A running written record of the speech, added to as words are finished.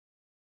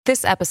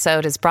This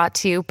episode is brought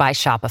to you by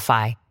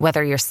Shopify.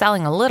 Whether you're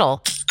selling a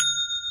little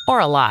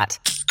or a lot,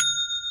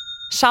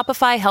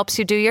 Shopify helps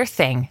you do your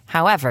thing,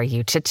 however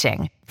you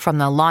cha-ching. From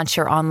the launch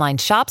your online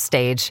shop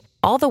stage,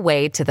 all the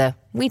way to the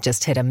we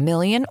just hit 1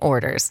 million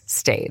orders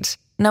stage.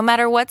 No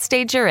matter what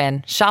stage you're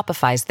in,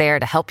 Shopify's there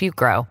to help you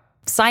grow.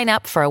 Sign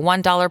up for a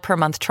 $1 per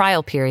month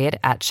trial period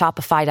at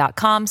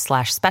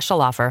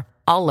shopify.com/special offer,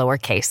 all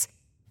lowercase.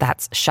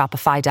 That's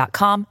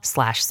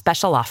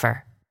shopify.com/special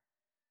offer.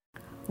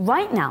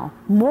 Right now,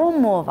 more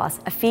and more of us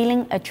are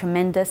feeling a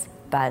tremendous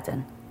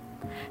burden.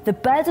 The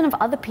burden of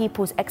other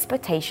people's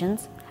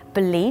expectations,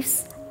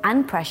 beliefs,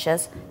 and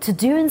pressures to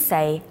do and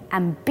say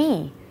and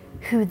be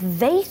who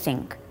they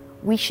think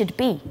we should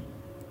be.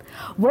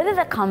 Whether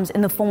that comes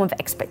in the form of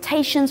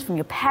expectations from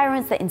your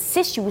parents that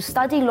insist you will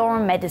study law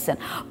and medicine,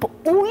 but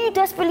all you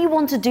desperately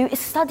want to do is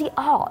study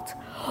art,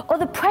 or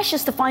the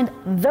pressures to find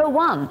the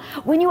one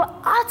when you are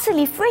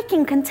utterly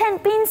freaking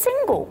content being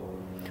single,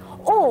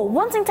 or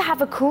wanting to have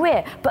a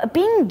career but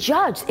being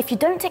judged if you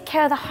don't take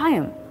care of the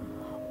home,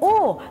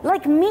 or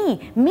like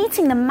me,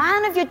 meeting the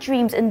man of your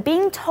dreams and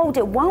being told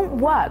it won't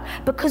work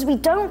because we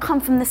don't come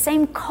from the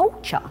same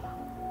culture.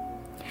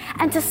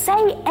 And to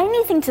say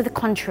anything to the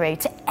contrary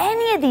to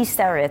any of these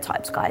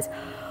stereotypes, guys,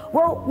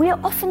 well, we are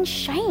often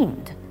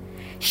shamed.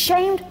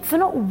 Shamed for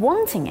not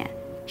wanting it.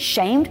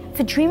 Shamed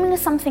for dreaming of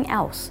something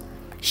else.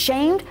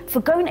 Shamed for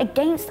going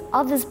against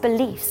others'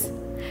 beliefs.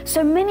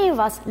 So many of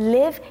us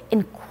live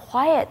in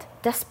quiet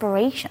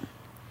desperation.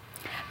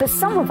 But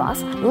some of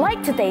us,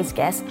 like today's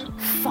guest,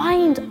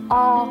 find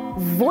our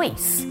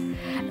voice.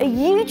 A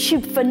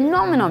YouTube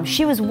phenomenon,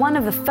 she was one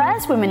of the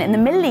first women in the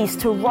Middle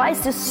East to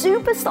rise to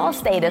superstar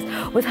status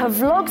with her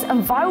vlogs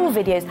and viral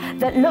videos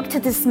that look to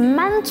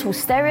dismantle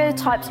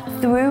stereotypes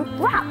through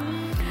rap.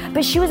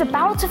 But she was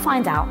about to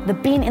find out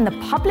that being in the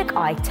public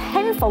eye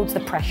tenfolds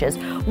the pressures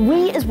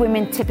we as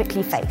women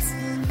typically face.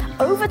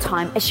 Over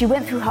time, as she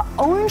went through her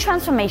own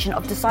transformation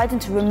of deciding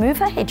to remove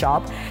her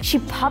hijab, she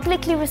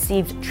publicly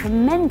received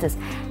tremendous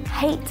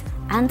hate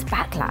and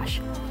backlash.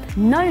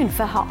 Known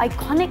for her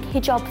iconic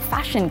hijab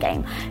fashion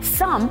game,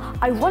 some,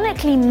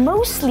 ironically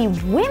mostly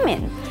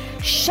women,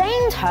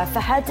 shamed her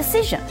for her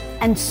decision.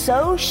 And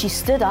so she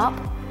stood up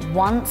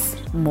once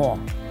more.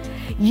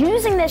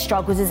 Using their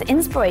struggles as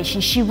inspiration,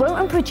 she wrote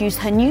and produced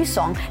her new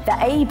song, The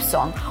Abe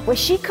Song, where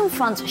she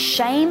confronts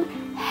shame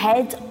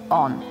head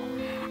on.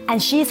 And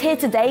she is here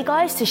today,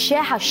 guys, to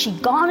share how she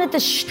garnered the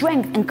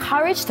strength and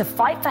courage to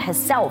fight for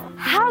herself.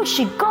 How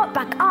she got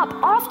back up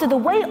after the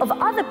weight of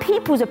other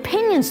people's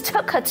opinions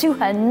took her to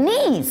her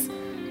knees.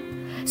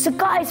 So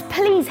guys,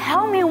 please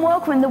help me in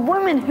welcoming the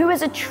woman who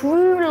is a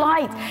true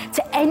light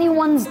to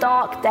anyone's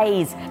dark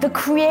days, the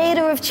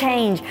creator of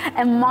change,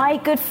 and my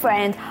good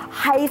friend,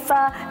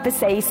 Haifa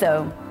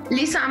Besaso.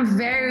 Lisa, I'm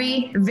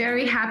very,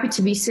 very happy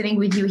to be sitting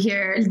with you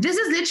here. This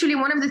is literally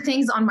one of the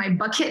things on my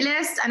bucket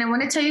list. And I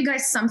want to tell you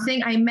guys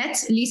something. I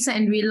met Lisa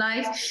in real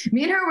life.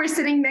 Me and her were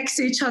sitting next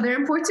to each other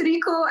in Puerto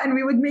Rico and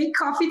we would make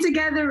coffee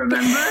together,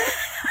 remember?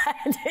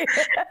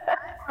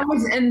 I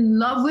was in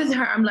love with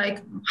her. I'm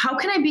like, how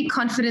can I be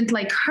confident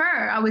like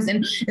her? I was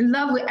in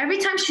love with, every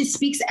time she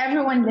speaks,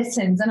 everyone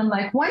listens. And I'm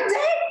like, one day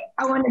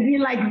I want to be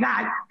like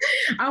that.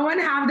 I want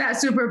to have that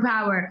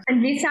superpower.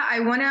 And Lisa, I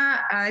want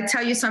to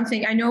tell you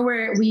something. I know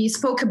we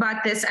spoke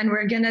about this and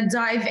we're going to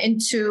dive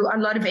into a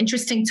lot of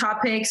interesting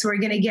topics. We're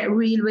going to get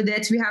real with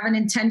it. We have an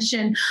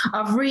intention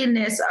of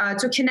realness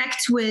to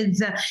connect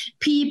with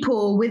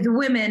people, with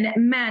women,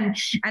 men.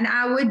 And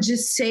I would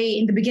just say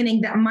in the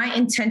beginning that my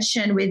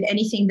intention with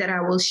anything that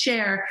I will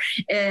share,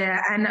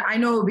 and I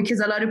know because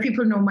a lot of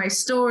people know my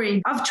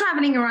story of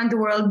traveling around the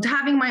world,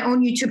 having my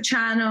own YouTube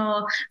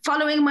channel,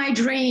 following my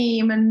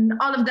dream and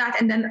all of that.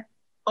 And then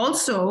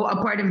also a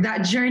part of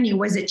that journey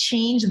was a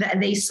change that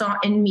they saw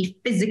in me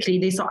physically.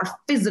 They saw a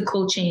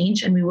physical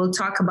change, and we will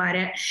talk about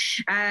it.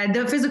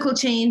 The physical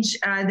change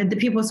that the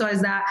people saw is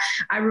that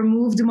I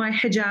removed my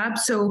hijab.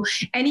 So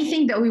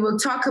anything that we will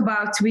talk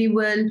about,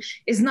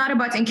 is not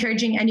about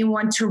encouraging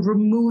anyone to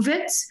remove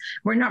it.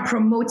 We're not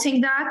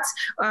promoting that.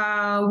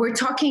 We're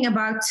talking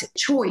about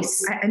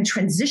choice and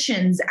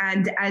transitions.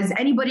 And as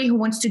anybody who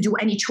wants to do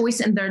any choice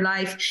in their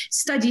life,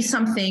 study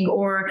something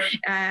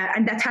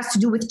and that has to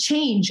do with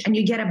change, and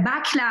you get a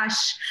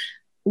backlash,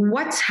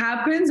 what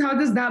happens? How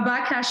does that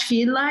backlash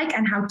feel like,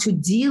 and how to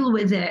deal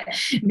with it?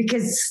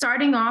 Because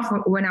starting off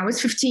when I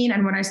was 15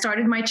 and when I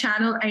started my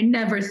channel, I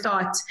never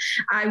thought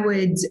I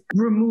would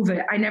remove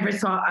it. I never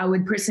thought I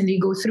would personally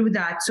go through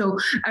that. So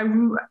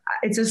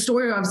it's a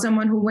story of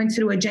someone who went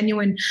through a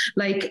genuine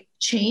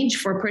change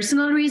for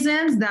personal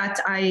reasons that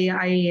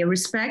I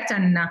respect,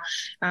 and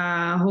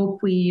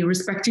hope we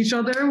respect each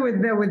other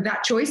with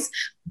that choice.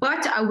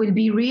 But I will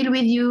be real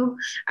with you,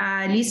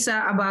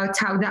 Lisa, about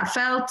how that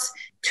felt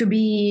to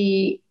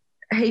be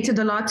hated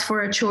a lot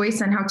for a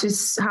choice, and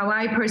how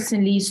I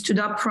personally stood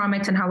up from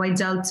it and how I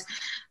dealt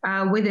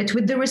with it,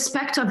 with the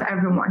respect of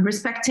everyone,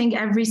 respecting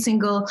every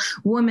single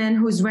woman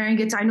who's wearing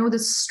it. I know the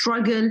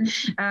struggle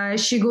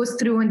she goes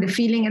through and the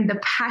feeling and the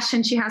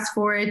passion she has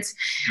for it.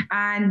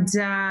 And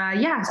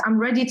I'm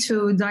ready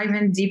to dive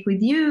in deep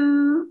with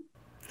you.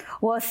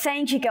 Well,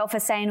 thank you, girl, for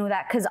saying all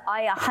that, because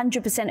I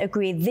 100%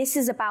 agree. This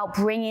is about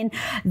bringing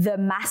the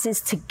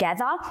masses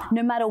together,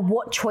 no matter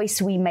what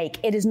choice we make.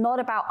 It is not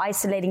about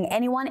isolating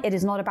anyone. It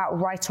is not about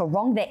right or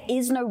wrong. There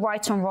is no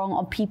right and wrong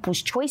on people's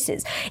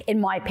choices,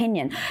 in my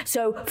opinion.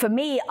 So for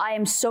me, I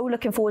am so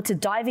looking forward to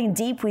diving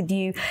deep with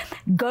you,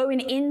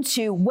 going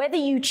into whether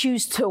you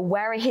choose to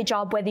wear a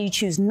hijab, whether you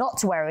choose not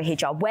to wear a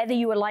hijab, whether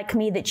you are like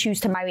me that choose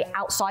to marry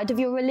outside of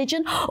your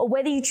religion, or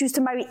whether you choose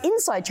to marry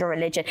inside your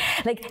religion.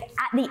 Like,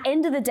 at the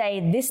end of the day,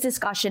 this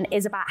discussion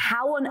is about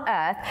how on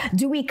earth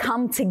do we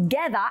come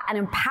together and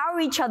empower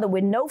each other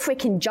with no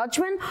freaking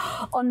judgment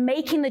on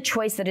making the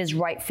choice that is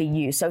right for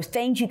you. So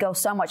thank you, girl,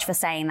 so much for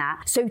saying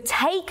that. So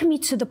take me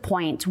to the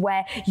point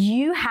where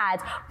you had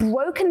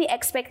broken the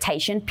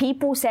expectation.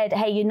 People said,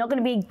 hey, you're not going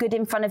to be good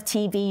in front of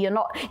TV.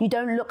 You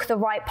don't look the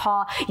right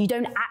part. You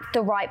don't act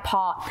the right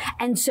part.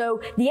 And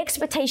so the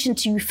expectation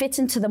to fit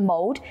into the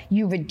mold,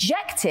 you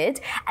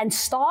rejected and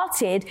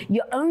started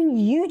your own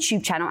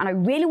YouTube channel. And I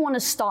really want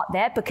to start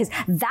there, because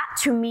that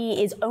to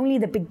me is only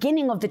the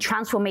beginning of the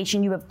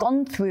transformation you have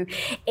gone through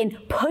in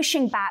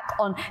pushing back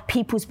on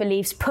people's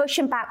beliefs,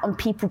 pushing back on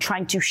people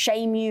trying to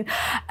shame you.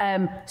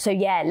 So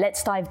yeah,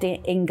 let's dive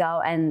in,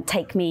 girl, and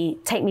take me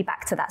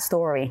back to that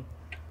story.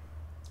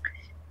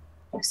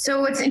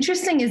 So what's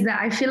interesting is that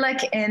I feel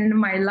like in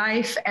my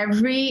life,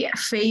 every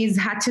phase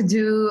had to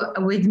do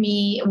with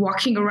me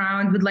walking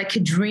around with like a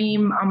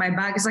dream on my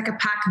back. It's like a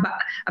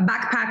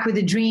backpack with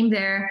a dream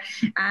there,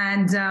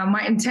 and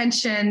my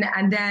intention.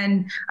 And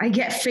then I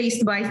get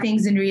faced by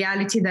things in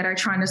reality that are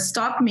trying to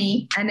stop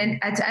me. And then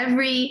at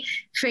every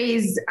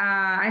phase,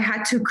 I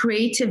had to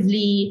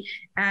creatively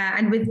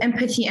and with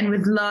empathy and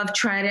with love,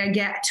 try to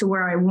get to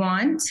where I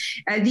want.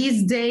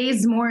 These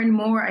days, more and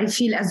more, I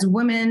feel as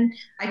women,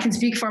 I can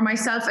speak for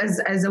myself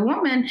as a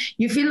woman,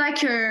 you feel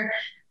like you're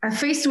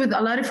faced with a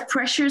lot of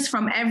pressures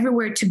from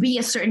everywhere to be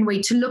a certain way,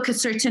 to look a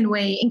certain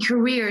way in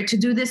career, to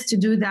do this, to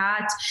do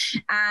that.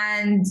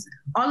 And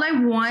all I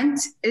want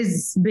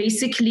is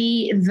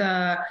basically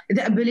the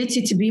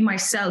ability to be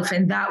myself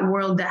in that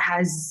world that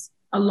has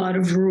a lot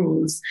of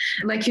rules,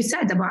 like you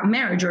said, about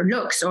marriage or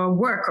looks or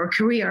work or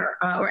career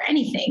or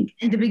anything.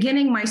 In the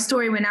beginning, my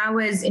story, when I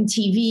was in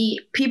TV,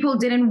 people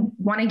didn't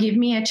want to give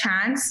me a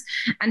chance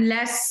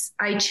unless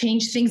I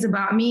changed things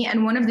about me.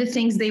 And one of the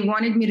things they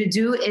wanted me to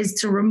do is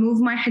to remove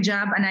my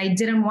hijab, and I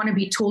didn't want to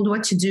be told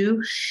what to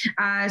do.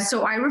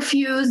 So I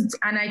refused,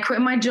 and I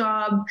quit my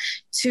job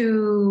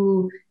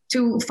to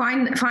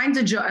find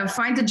a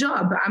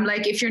job. I'm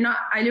like, if you're not,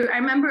 I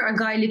remember a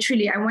guy,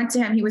 literally, I went to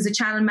him, he was a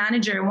channel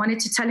manager. I wanted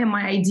to tell him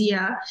my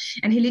idea,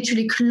 and he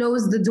literally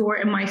closed the door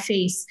in my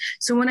face.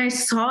 So when I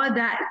saw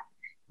that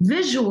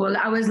visual,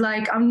 I was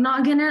like, I'm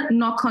not gonna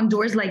knock on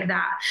doors like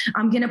that.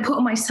 I'm gonna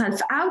put myself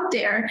out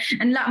there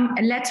and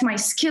let my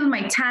skill,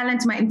 my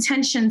talent, my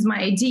intentions, my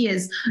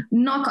ideas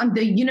knock on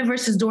the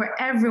universe's door,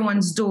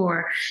 everyone's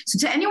door. So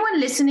to anyone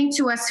listening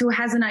to us who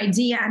has an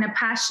idea and a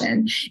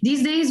passion,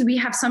 these days we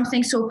have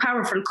something so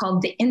powerful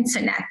called the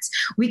internet.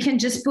 We can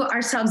just put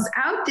ourselves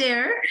out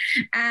there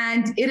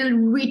and it'll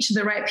reach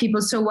the right people.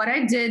 So what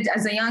I did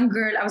as a young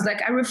girl, I was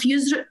like, I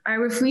refuse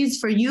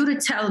for you to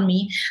tell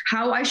me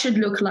how I should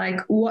look like,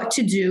 what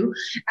to do.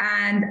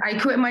 And I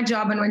quit my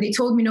job. And when they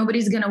told me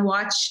nobody's going to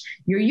watch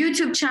your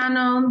YouTube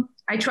channel,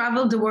 I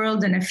traveled the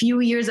world. And a few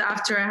years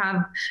after, I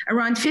have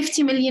around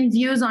 50 million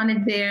views on it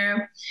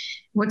there.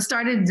 What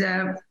started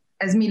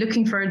as me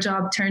looking for a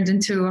job turned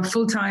into a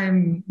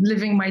full-time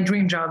living my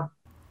dream job.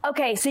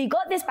 Okay, so you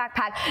got this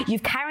backpack,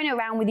 you've carried it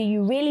around with you,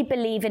 you really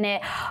believe in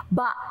it,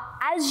 but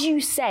as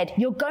you said,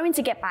 you're going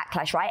to get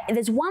backlash, right?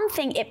 There's one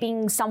thing, it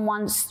being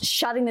someone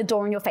shutting the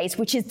door in your face,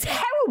 which is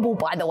terrible,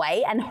 by the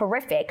way, and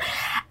horrific.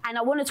 And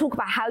I want to talk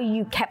about how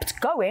you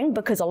kept going,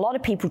 because a lot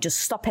of people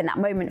just stop in that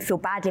moment, feel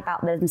badly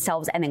about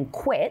themselves, and then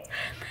quit.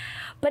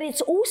 But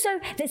it's also,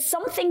 there's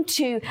something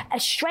to a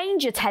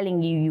stranger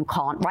telling you you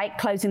can't, right?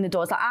 Closing the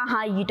doors,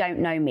 like, you don't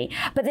know me.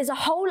 But there's a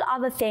whole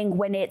other thing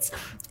when it's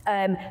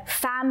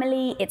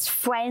family, it's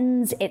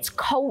friends, it's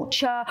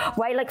culture,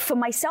 right? Like for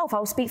myself,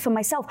 I'll speak for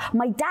myself.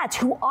 My dad,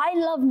 who I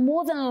love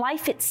more than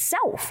life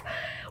itself,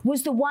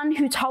 was the one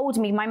who told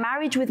me my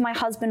marriage with my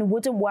husband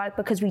wouldn't work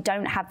because we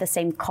don't have the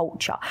same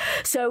culture.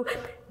 So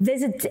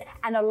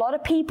and a lot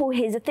of people,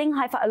 here's the thing,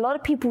 a lot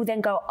of people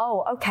then go,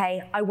 oh,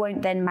 okay, I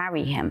won't then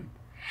marry him.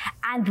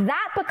 And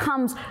that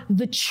becomes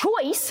the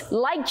choice,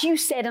 like you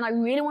said, and I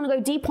really want to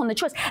go deep on the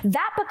choice.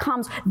 That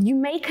becomes, you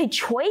make a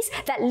choice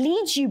that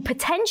leads you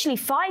potentially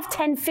 5,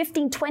 10,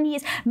 15, 20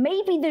 years,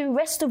 maybe the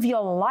rest of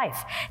your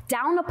life,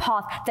 down a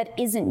path that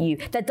isn't you,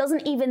 that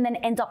doesn't even then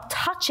end up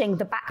touching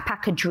the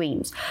backpacker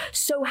dreams.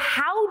 So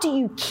how do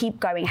you keep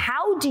going?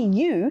 How do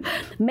you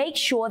make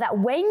sure that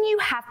when you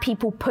have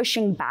people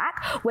pushing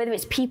back, whether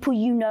it's people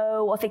you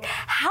know or things,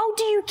 how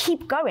do you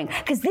keep going?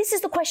 Because this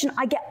is the question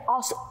I get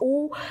asked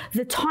all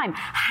the time.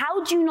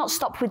 How do you not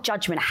stop with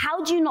judgment?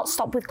 How do you not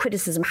stop with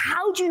criticism?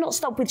 How do you not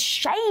stop with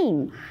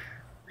shame?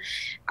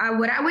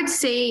 What I would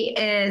say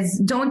is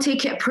don't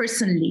take it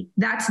personally.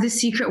 That's the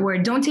secret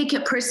word. Don't take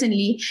it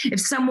personally if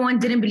someone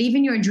didn't believe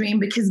in your dream,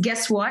 because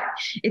guess what?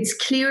 It's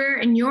clearer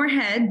in your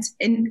head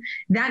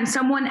than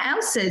someone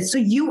else's. So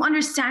you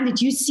understand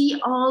it. You see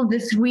all the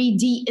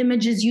 3D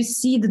images. You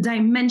see the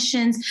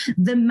dimensions,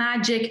 the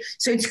magic.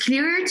 So it's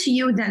clearer to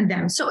you than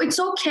them. So it's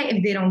okay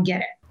if they don't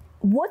get it.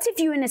 What if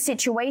you're in a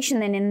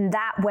situation then in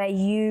that where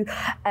you,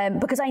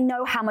 because I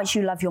know how much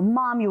you love your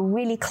mom, you're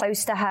really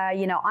close to her,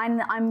 you know,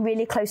 I'm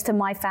really close to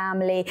my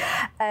family.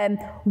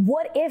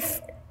 What if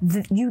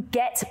you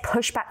get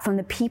pushback from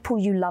the people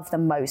you love the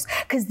most?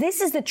 Because this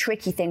is the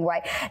tricky thing,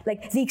 right?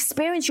 Like the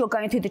experience you're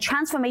going through, the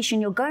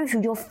transformation you're going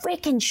through, you're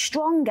freaking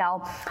strong,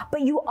 girl, but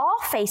you are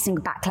facing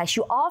backlash.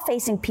 You are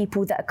facing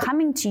people that are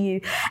coming to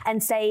you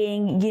and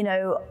saying, you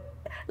know,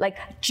 like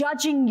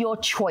judging your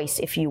choice,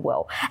 if you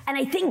will. And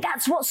I think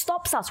that's what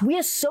stops us. We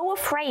are so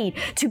afraid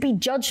to be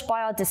judged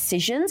by our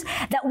decisions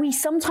that we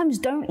sometimes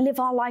don't live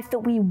our life that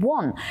we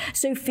want.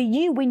 So for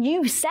you, when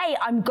you say,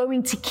 I'm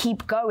going to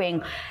keep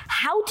going,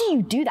 how do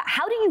you do that?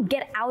 How do you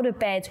get out of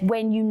bed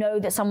when you know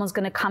that someone's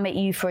going to come at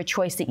you for a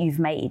choice that you've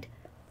made?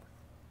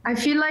 I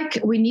feel like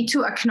we need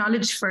to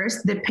acknowledge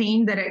first the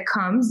pain that it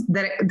comes,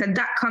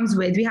 that comes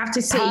with. We have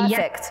to say,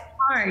 yes.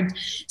 Hard.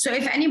 So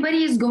if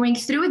anybody is going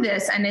through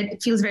this and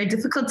it feels very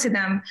difficult to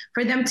them,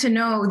 for them to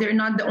know they're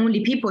not the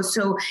only people.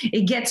 So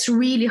it gets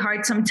really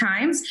hard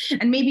sometimes.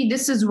 And maybe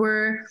this is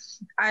where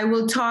I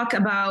will talk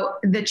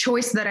about the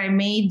choice that I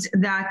made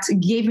that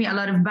gave me a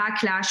lot of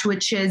backlash,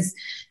 which is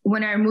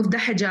when I removed the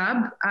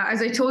hijab.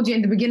 As I told you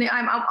in the beginning,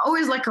 I'm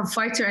always like a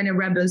fighter and a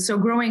rebel. So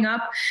growing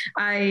up,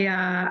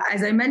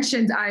 as I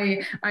mentioned,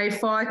 I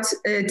fought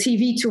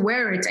TV to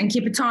wear it and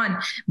keep it on.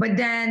 But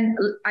then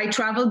I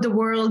traveled the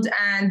world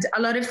and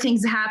a lot of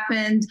things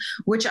happened,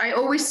 which I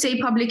always say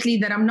publicly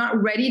that I'm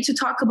not ready to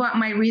talk about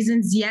my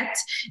reasons yet.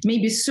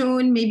 Maybe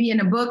soon, maybe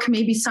in a book,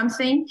 maybe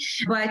something.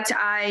 But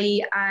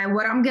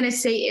what I'm going to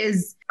say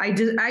is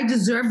I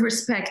deserve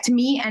respect,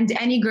 me and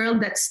any girl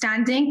that's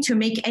standing to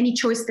make any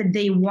choice that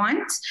they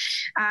want.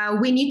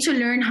 We need to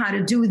learn how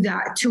to do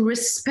that, to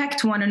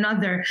respect one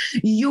another.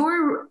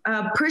 Your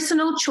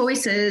personal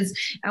choices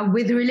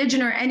with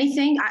religion or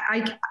anything,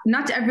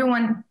 not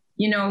everyone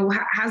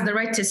has the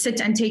right to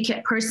sit and take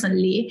it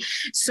personally.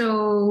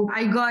 So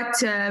I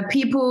got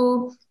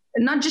people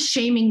not just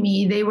shaming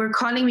me, they were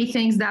calling me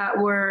things that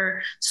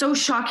were so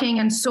shocking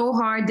and so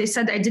hard. They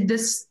said I did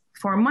this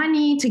for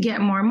money, to get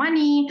more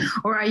money,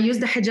 or I used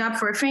the hijab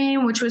for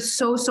fame, which was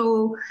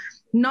so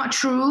not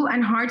true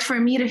and hard for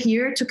me to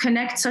hear, to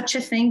connect such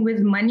a thing with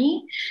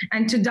money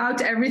and to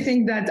doubt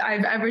everything that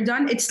I've ever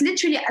done. It's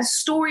literally a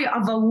story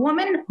of a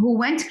woman who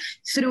went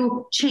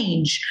through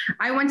change.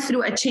 I went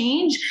through a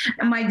change.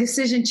 My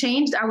decision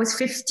changed. I was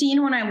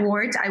 15 when I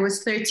wore it. I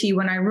was 30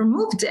 when I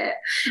removed it.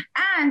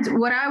 And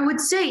what I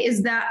would say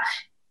is that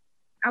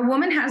a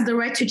woman has the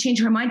right to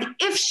change her mind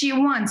if she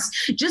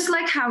wants, just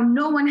like how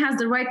no one has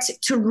the right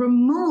to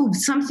remove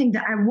something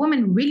that a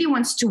woman really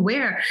wants to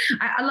wear.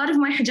 A lot of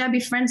my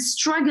hijabi friends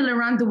struggle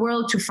around the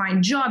world to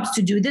find jobs,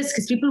 to do this,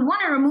 because people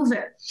want to remove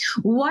it.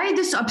 Why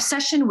this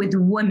obsession with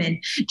women?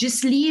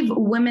 Just leave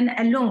women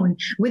alone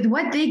with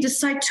what they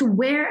decide to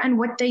wear and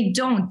what they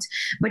don't.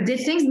 But the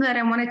things that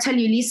I want to tell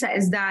you, Lisa,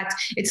 is that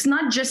it's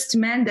not just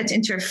men that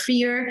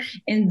interfere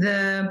in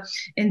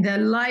the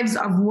lives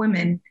of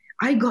women.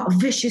 I got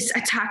vicious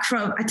attacks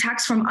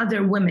from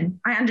other women.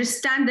 I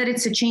understand that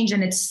it's a change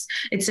and it's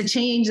a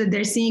change that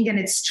they're seeing and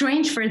it's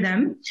strange for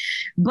them.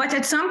 But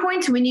at some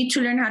point, we need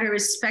to learn how to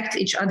respect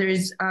each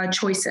other's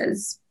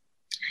choices.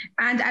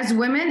 And as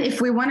women,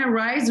 if we want to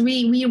rise,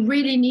 we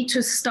really need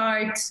to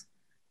start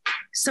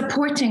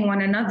supporting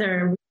one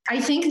another. I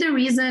think the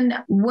reason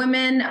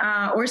women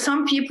or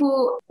some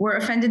people were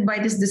offended by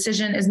this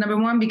decision is, number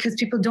one, because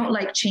people don't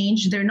like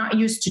change. They're not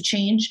used to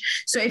change.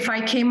 So if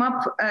I came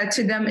up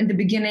to them in the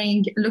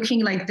beginning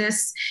looking like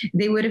this,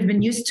 they would have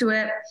been used to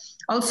it.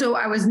 Also,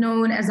 I was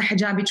known as a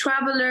hijabi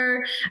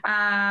traveler,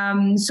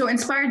 so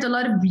inspired a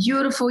lot of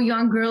beautiful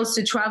young girls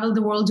to travel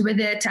the world with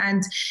it.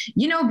 And,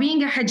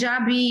 being a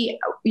hijabi,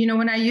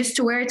 when I used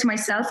to wear it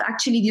myself,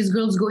 actually, these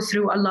girls go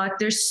through a lot.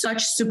 They're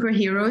such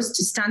superheroes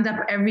to stand up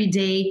every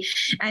day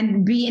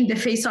and be in the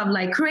face of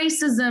like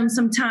racism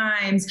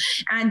sometimes.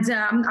 And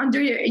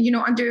under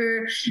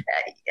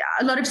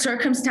a lot of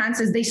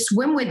circumstances, they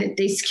swim with it,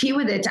 they ski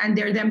with it, and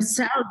they're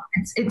themselves.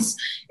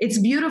 It's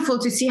beautiful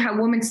to see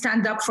how women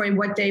stand up for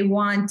what they want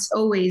want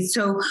always.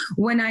 So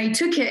when I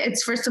took it,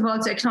 it's first of all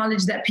to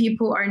acknowledge that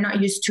people are not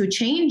used to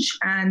change,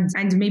 and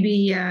maybe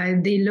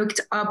they looked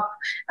up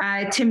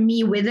to me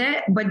with it.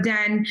 But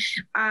then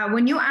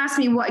when you ask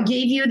me what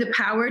gave you the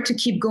power to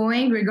keep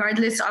going,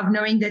 regardless of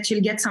knowing that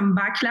you'll get some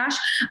backlash,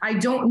 I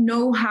don't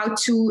know how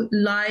to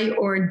lie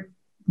or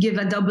give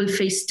a double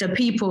face to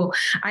people.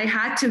 I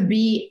had to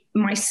be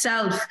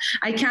myself.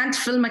 I can't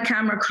film a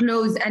camera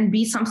close and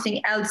be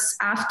something else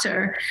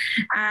after.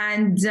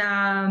 And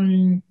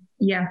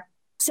yeah.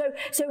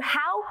 So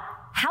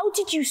how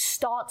did you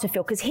start to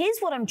feel? Because here's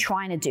what I'm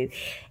trying to do.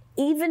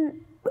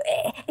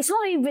 It's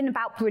not even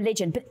about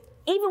religion, but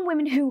even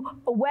women who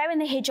are wearing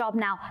the hijab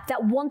now that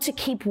want to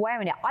keep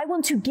wearing it, I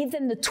want to give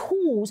them the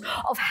tools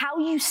of how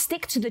you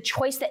stick to the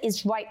choice that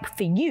is right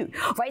for you,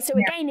 right? So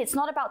again, it's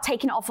not about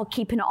taking it off or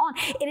keeping it on.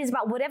 It is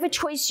about whatever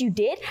choice you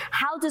did,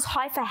 how does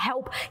Haifa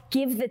help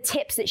give the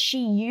tips that she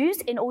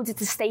used in order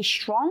to stay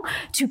strong,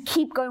 to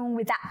keep going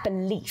with that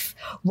belief,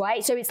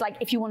 right? So it's like,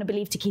 if you want to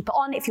believe to keep it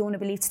on, if you want to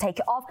believe to take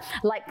it off,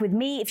 like with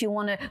me, if you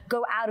want to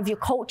go out of your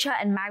culture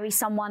and marry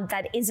someone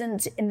that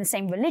isn't in the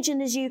same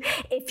religion as you,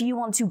 if you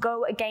want to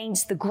go against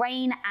the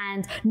grain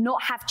and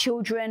not have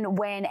children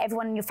when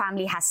everyone in your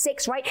family has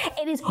 6, right?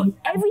 It is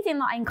everything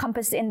that I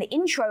encompassed in the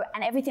intro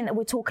and everything that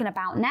we're talking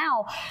about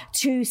now,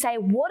 to say,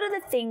 what are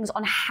the things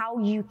on how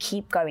you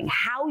keep going,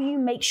 how you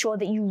make sure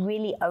that you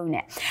really own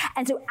it.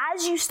 And so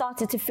as you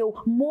started to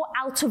feel more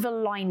out of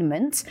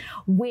alignment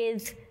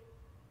with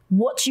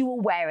what you were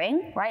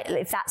wearing, right?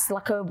 If that's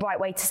like a right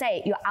way to say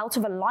it, you're out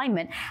of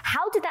alignment.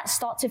 How did that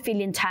start to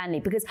feel internally?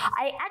 Because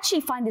I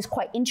actually find this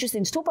quite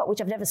interesting to talk about, which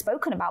I've never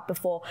spoken about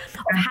before,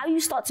 of how you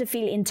start to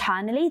feel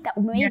internally, that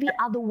maybe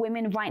other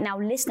women right now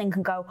listening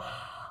can go,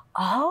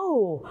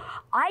 oh,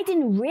 I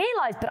didn't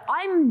realize, but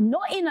I'm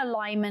not in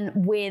alignment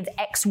with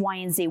X, Y,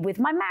 and Z, with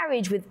my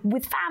marriage,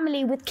 with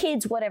family, with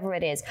kids, whatever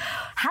it is.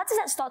 How does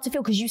that start to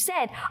feel? Because you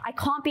said, I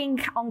can't be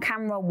on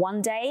camera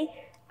one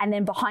day and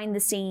then behind the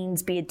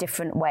scenes be a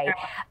different way.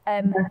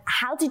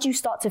 How did you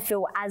start to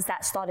feel as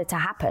that started to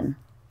happen?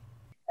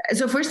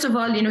 So first of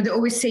all, they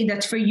always say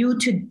that for you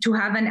to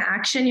have an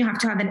action, you have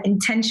to have an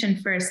intention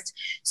first.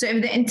 So if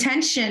the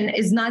intention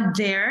is not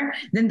there,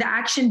 then the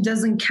action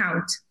doesn't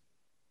count.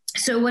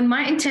 So when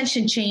my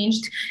intention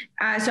changed,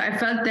 so I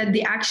felt that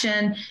the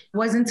action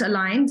wasn't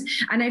aligned.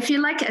 And I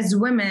feel like as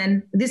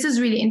women, this is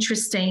really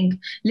interesting.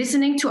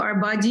 Listening to our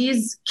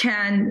bodies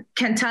can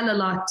tell a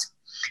lot.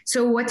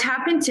 So what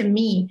happened to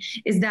me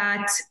is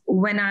that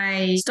when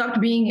I stopped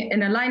being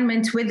in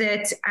alignment with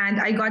it and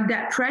I got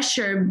that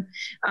pressure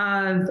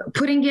of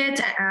putting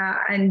it,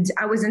 and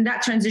I was in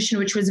that transition,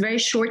 which was very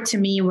short to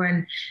me,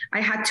 when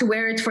I had to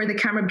wear it for the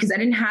camera because I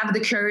didn't have the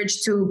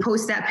courage to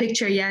post that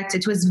picture yet.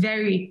 It was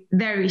very,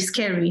 very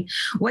scary.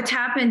 What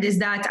happened is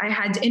that I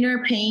had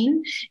inner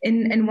pain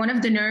in one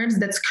of the nerves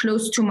that's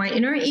close to my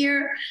inner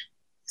ear,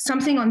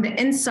 something on the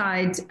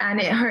inside, and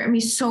it hurt me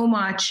so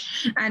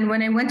much. And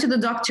when I went to the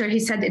doctor, he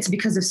said it's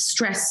because of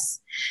stress.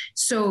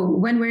 So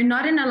when we're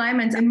not in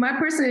alignment, in my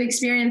personal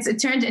experience,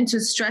 it turned into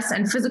stress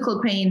and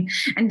physical pain.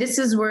 And this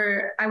is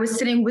where I was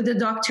sitting with the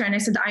doctor and I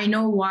said, I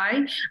know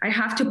why. I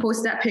have to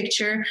post that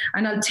picture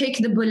and I'll take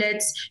the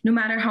bullets, no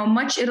matter how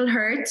much it'll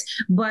hurt,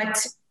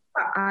 but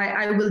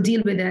I will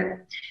deal with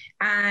it.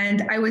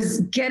 And I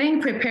was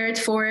getting prepared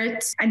for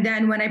it. And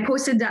then when I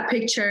posted that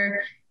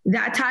picture, the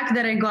attack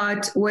that I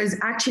got was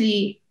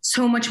actually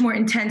so much more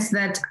intense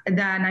than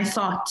I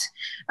thought.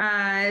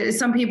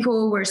 Some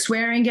people were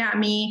swearing at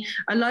me.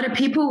 A lot of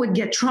people would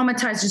get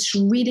traumatized just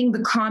reading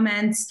the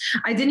comments.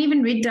 I didn't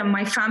even read them.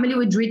 My family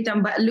would read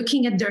them, but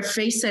looking at their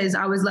faces,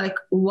 I was like,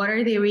 what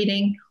are they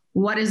reading?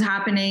 What is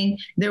happening?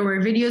 There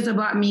were videos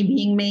about me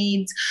being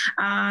made.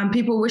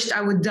 People wished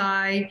I would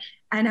die.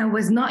 And I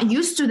was not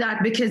used to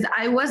that because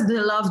I was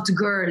the loved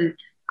girl.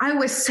 I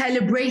was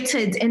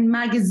celebrated in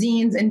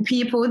magazines and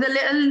people, the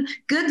little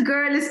good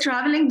girl is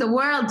traveling the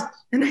world.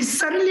 And I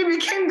suddenly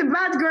became the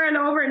bad girl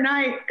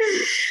overnight.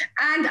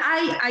 And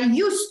I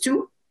used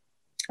to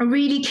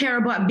really care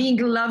about being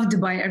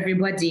loved by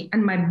everybody.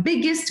 And my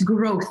biggest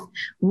growth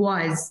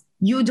was,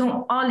 you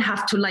don't all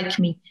have to like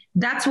me.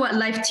 That's what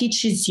life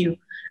teaches you.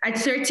 At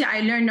 30, I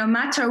learned no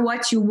matter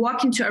what, you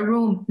walk into a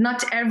room,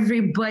 not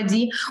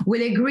everybody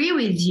will agree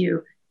with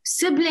you.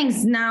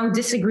 Siblings now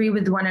disagree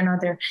with one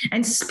another,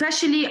 and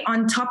especially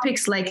on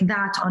topics like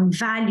that, on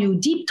value,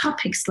 deep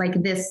topics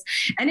like this.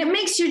 And it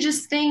makes you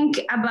just think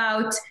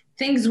about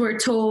things we're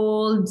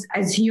told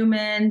as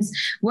humans.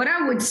 What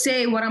I would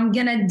say, what I'm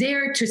gonna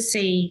dare to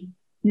say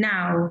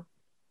now,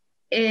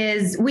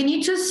 is we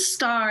need to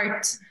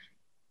start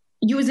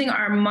using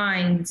our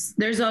minds.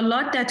 There's a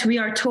lot that we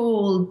are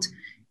told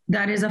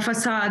that is a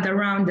facade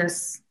around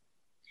us.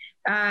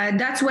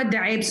 That's what the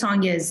Aib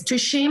song is. To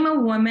shame a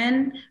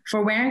woman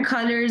for wearing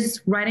colors,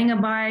 riding a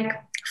bike,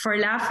 for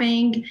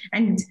laughing.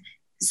 And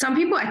some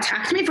people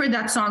attacked me for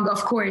that song, of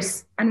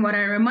course. And what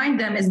I remind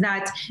them is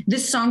that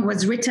this song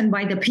was written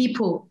by the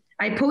people.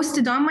 I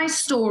posted on my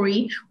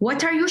story,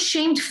 what are you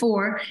shamed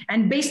for?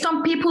 And based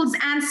on people's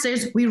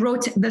answers, we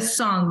wrote the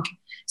song.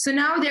 So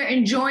now they're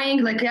enjoying,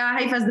 like, yeah,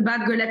 Haifa's the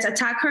bad girl, let's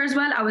attack her as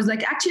well. I was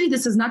like, actually,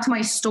 this is not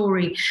my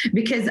story,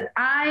 because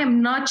I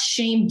am not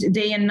shamed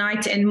day and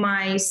night in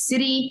my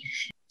city.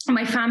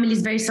 My family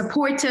is very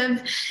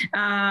supportive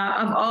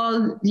of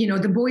all,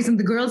 the boys and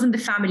the girls in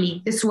the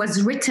family. This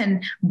was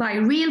written by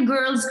real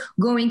girls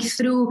going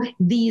through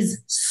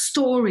these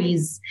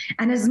stories.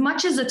 And as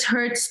much as it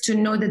hurts to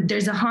know that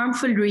there's a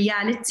harmful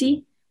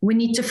reality, we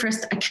need to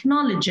first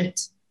acknowledge it,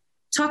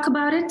 talk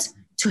about it,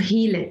 to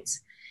heal it.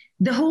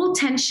 The whole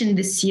tension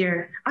this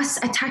year, us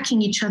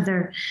attacking each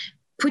other,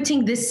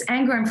 putting this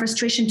anger and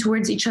frustration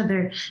towards each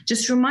other,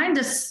 just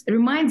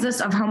reminds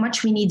us of how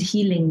much we need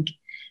healing.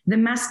 The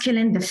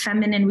masculine, the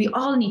feminine, we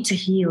all need to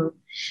heal.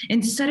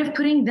 Instead of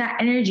putting that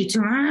energy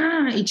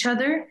to each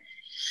other,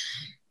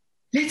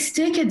 let's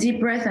take a deep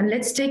breath and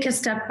let's take a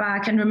step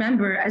back and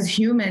remember, as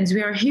humans,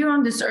 we are here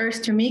on this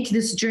earth to make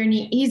this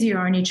journey easier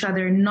on each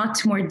other,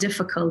 not more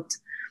difficult.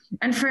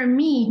 And for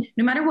me,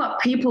 no matter what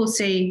people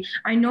say,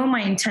 I know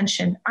my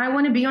intention. I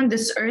want to be on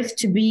this earth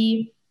to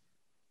be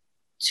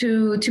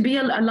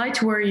a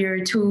light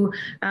warrior, to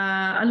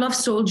a love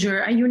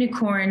soldier, a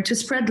unicorn, to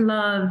spread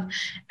love.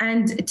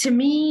 And to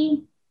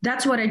me,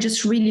 that's what I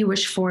just really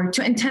wish for,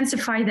 to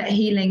intensify that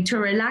healing, to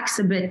relax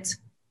a bit,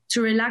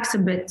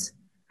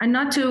 and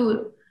not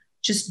to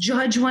just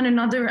judge one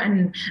another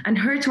and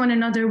hurt one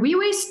another. We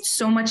waste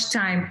so much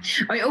time.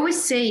 I always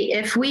say,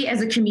 if we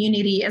as a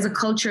community, as a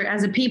culture,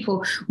 as a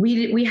people,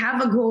 we have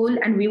a goal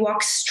and we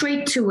walk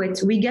straight to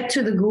it, we get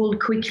to the goal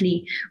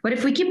quickly. But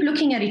if we keep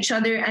looking at each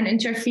other and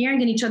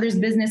interfering in each other's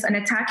business and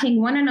attacking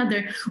one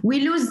another,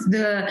 we lose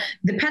the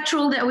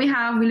petrol that we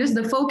have, we lose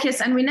the focus,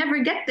 and we never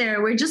get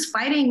there. We're just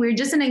fighting. We're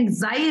just in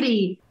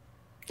anxiety.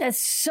 That's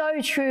so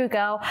true,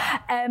 girl.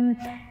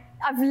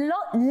 I've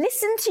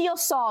listened to your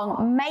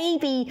song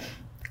maybe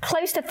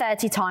close to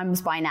 30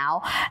 times by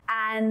now,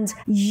 and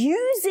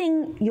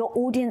using your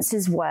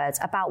audience's words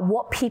about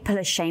what people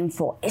are shamed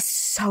for is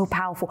so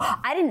powerful.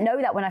 I didn't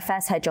know that when I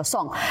first heard your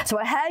song. So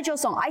I heard your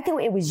song, I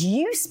thought it was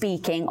you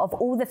speaking of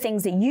all the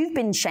things that you've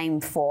been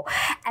shamed for.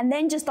 And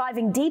then just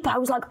diving deeper, I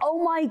was like,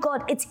 oh my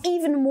God, it's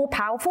even more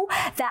powerful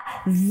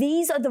that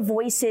these are the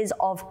voices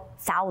of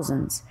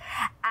thousands.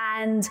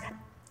 And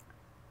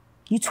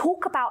you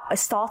talk about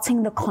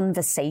starting the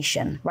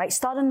conversation, right?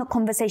 Starting the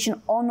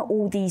conversation on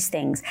all these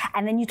things.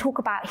 And then you talk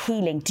about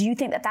healing. Do you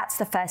think that that's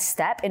the first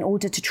step? In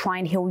order to try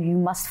and heal, you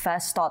must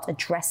first start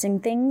addressing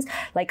things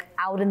like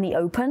out in the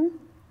open?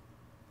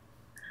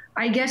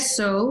 I guess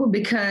so,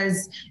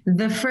 because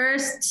the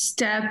first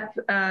step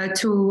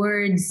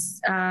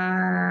towards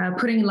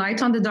putting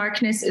light on the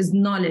darkness is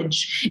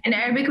knowledge. In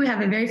Arabic, we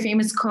have a very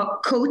famous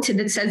quote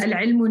that says,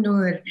 "Al-ilmu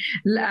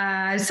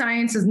nur,"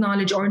 science is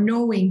knowledge, or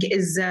knowing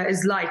is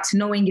light.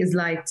 Knowing is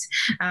light,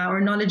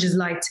 or knowledge is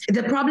light.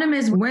 The problem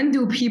is, when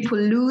do people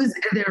lose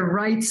their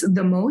rights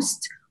the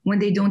most? When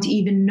they don't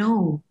even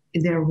know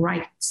their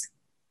rights.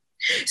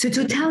 So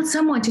to tell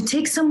someone, to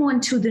take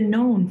someone to the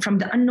known, from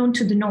the unknown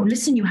to the known,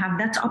 listen, you have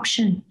that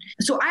option.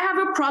 So I have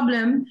a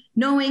problem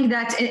knowing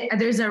that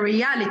there's a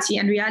reality,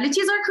 and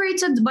realities are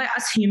created by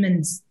us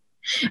humans.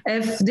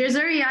 If there's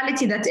a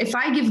reality that if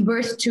I give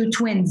birth to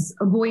twins,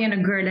 a boy and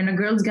a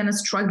girl's gonna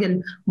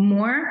struggle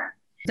more,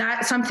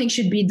 that something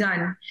should be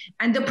done.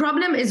 And the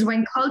problem is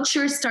when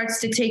culture starts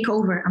to take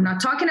over. I'm not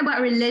talking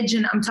about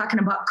religion, I'm talking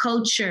about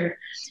culture.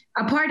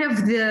 A part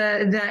of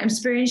the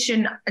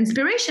inspiration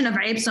of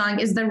Aib song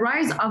is the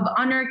rise of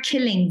honor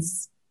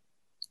killings.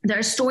 There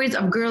are stories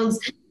of girls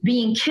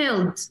being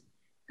killed,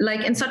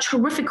 like in such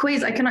horrific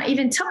ways. I cannot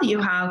even tell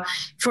you how,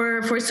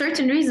 for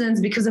certain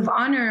reasons, because of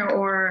honor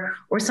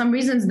or some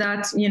reasons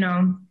that,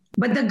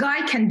 but the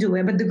guy can do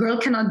it, but the girl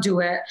cannot do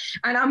it.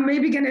 And I'm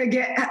maybe going to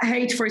get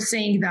hate for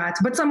saying that,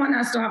 but someone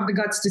has to have the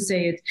guts to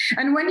say it.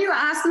 And when you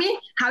ask me,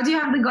 how do you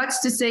have the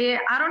guts to say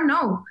it? I don't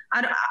know.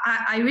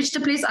 I reached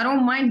a place, I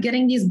don't mind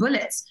getting these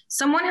bullets.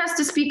 Someone has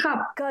to speak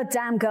up. God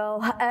damn, girl.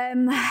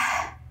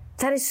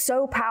 That is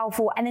so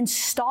powerful. And then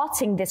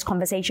starting this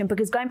conversation,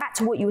 because going back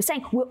to what you were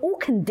saying, we're all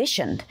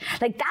conditioned.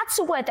 Like, that's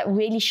a word that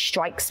really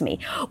strikes me.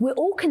 We're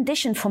all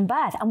conditioned from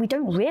birth and we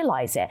don't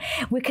realize it.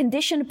 We're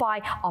conditioned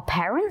by our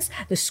parents,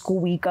 the school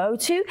we go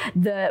to,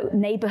 the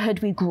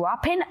neighborhood we grew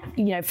up in,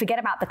 forget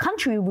about the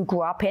country we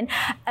grew up in.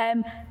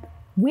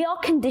 We are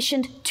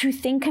conditioned to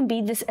think and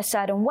be this a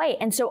certain way.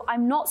 And so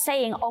I'm not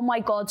saying, oh my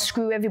God,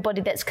 screw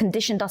everybody that's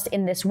conditioned us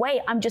in this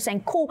way. I'm just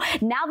saying, cool,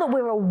 now that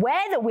we're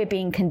aware that we're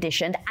being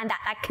conditioned and that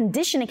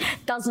conditioning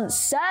doesn't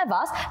serve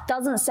us,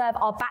 doesn't serve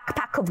our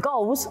backpack of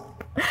goals,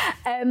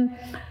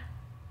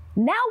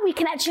 now we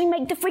can actually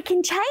make the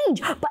freaking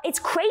change. But it's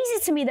crazy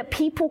to me that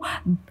people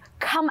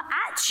come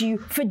at you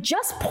for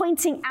just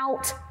pointing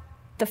out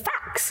the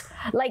facts,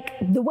 like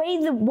the way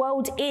the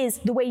world is,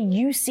 the way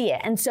you see it.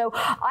 And so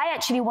I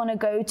actually want to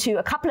go to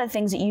a couple of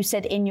things that you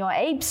said in your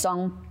Aib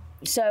song.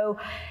 So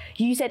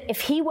You said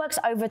if he works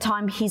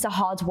overtime, he's a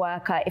hard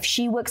worker. If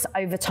she works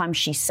overtime,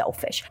 she's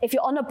selfish. If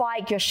you're on a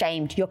bike, you're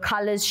shamed. Your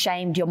colors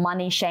shamed, your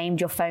money shamed,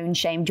 your phone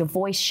shamed, your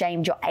voice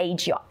shamed, your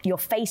age, your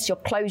face, your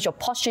clothes, your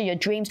posture, your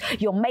dreams,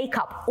 your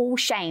makeup, all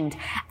shamed.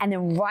 And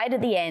then right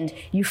at the end,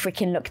 you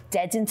freaking look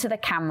dead into the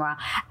camera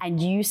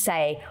and you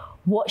say,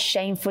 what's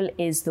shameful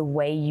is the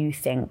way you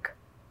think.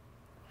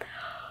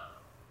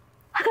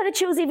 I got the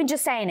chills even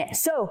just saying it.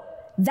 So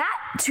that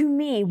to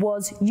me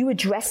was you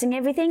addressing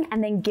everything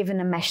and then giving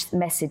a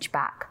message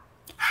back.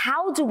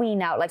 How do we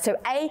now, like, so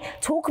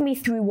talk me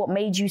through what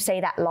made you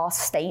say that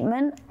last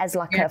statement as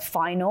like a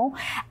final,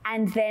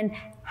 and then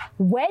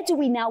where do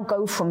we now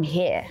go from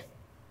here?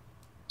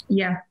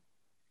 Yeah.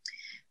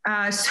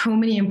 So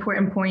many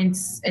important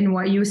points in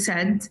what you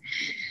said.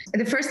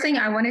 The first thing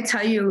I want to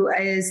tell you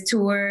is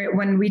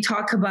when we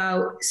talk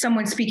about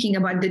someone speaking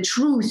about the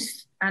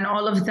truth and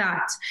all of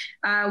that,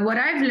 what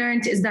I've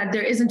learned is that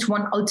there isn't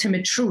one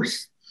ultimate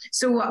truth.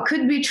 So what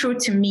could be true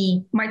to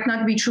me might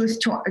not be true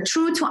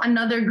to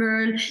another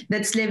girl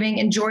that's living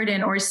in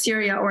Jordan or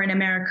Syria or in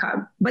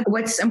America. But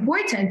what's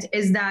important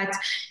is that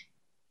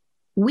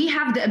we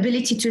have the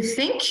ability to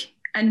think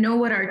and know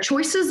what our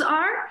choices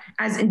are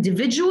as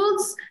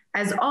individuals,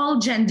 as all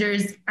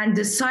genders, and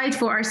decide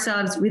for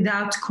ourselves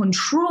without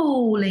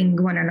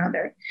controlling one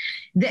another.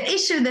 The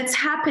issue that's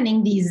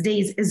happening these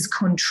days is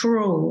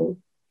control.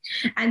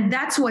 And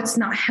that's what's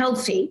not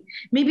healthy.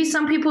 Maybe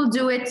some people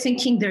do it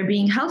thinking they're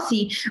being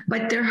healthy,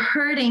 but they're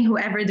hurting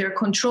whoever they're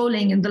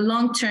controlling in the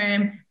long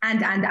term,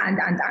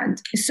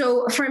 and.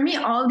 So for me,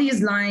 all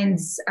these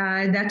lines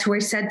that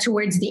were said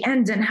towards the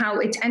end and how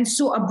it ends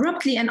so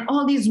abruptly and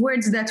all these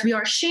words that we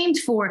are shamed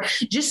for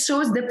just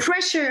shows the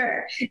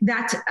pressure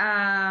that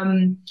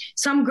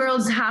some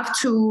girls have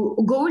to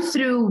go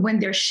through when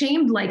they're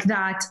shamed like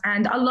that.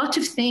 And a lot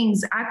of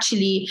things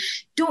actually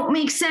don't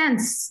make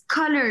sense,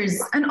 colors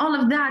and all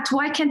of that.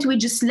 Why can't we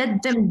just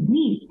let them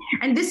be?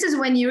 And this is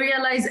when you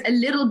realize a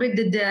little bit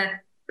that the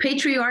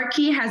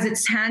patriarchy has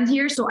its hand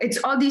here. So it's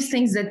all these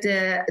things that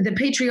the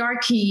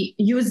patriarchy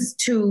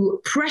used to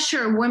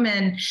pressure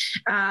women,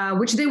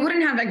 which they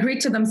wouldn't have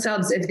agreed to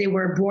themselves if they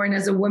were born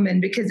as a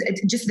woman, because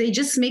they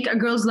just make a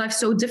girl's life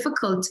so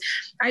difficult.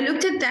 I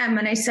looked at them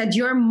and I said,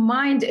 your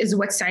mind is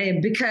what's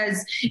Saib,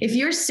 because if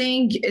you're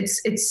saying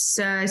it's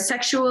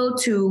sexual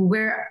to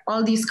wear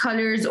all these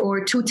colors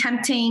or too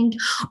tempting,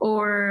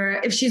 or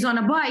if she's on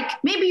a bike,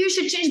 maybe you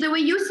should change the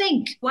way you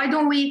think. Why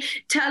don't we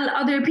tell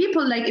other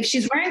people, like if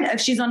she's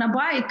on a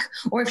bike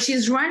or if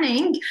she's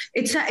running,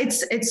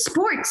 it's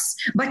sports.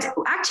 But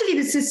actually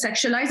this is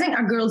sexualizing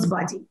a girl's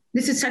body.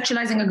 This is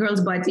sexualizing a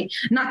girl's body,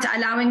 not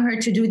allowing her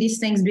to do these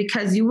things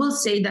because you will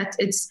say that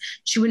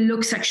she will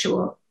look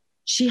sexual.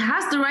 She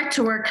has the right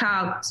to work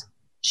out.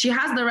 She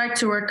has the right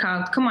to work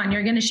out. Come on,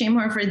 you're going to shame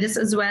her for this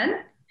as well?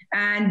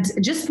 And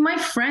just my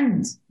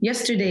friend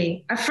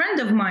yesterday, a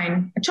friend of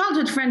mine, a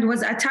childhood friend,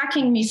 was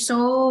attacking me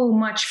so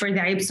much for the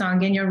Aib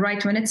song. And you're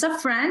right, when it's a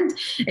friend,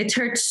 it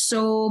hurts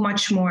so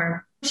much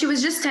more. She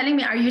was just telling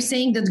me, are you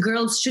saying that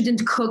girls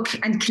shouldn't cook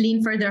and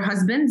clean for their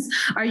husbands?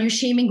 Are you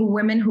shaming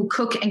women who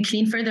cook and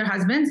clean for their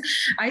husbands?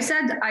 I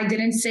said, I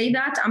didn't say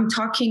that. I'm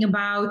talking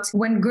about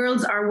when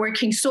girls are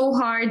working so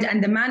hard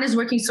and the man is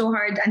working so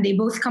hard and they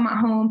both come at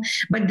home,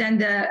 but then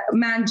the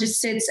man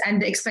just sits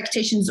and the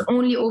expectations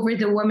only over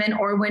the woman.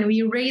 Or when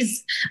we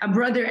raise a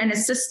brother and a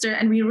sister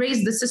and we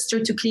raise the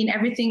sister to clean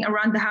everything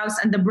around the house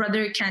and the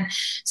brother can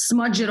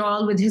smudge it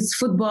all with his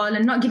football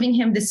and not giving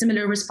him the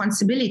similar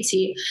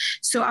responsibility.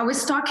 So I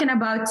was talking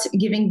about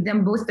giving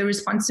them both the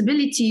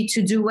responsibility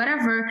to do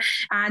whatever.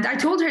 And I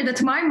told her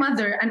that my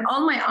mother and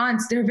all my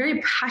aunts, they're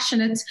very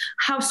passionate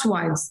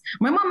housewives.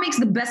 My mom makes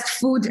the best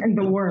food in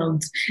the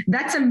world.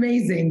 That's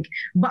amazing.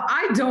 But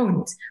I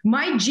don't.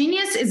 My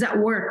genius is at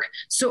work.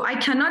 So I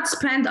cannot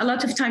spend a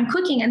lot of time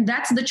cooking. And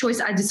that's the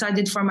choice I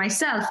decided for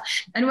myself.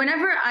 And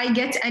whenever I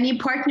get any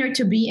partner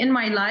to be in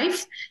my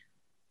life,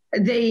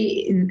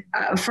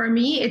 for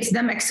me, it's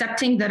them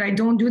accepting that I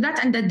don't do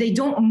that and that they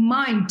don't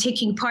mind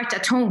taking part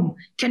at home.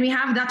 Can we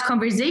have that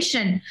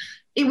conversation?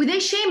 They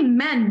shame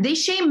men. They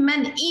shame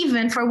men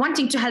even for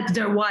wanting to help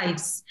their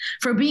wives,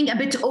 for being a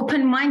bit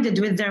open-minded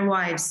with their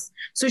wives.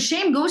 So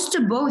shame goes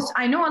to both.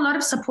 I know a lot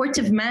of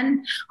supportive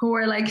men who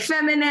are like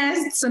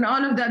feminists and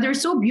all of that. They're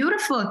so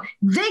beautiful.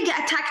 They get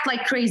attacked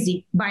like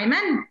crazy by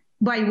men,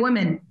 by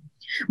women.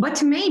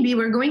 But maybe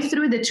we're going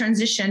through the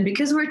transition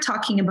because we're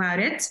talking about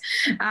it.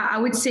 I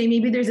would say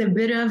maybe there's a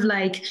bit of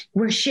like,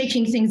 we're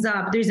shaking things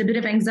up. There's a bit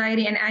of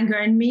anxiety and anger,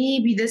 and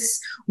maybe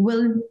this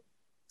will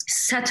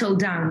settle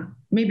down.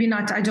 Maybe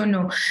not, I don't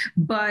know.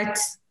 But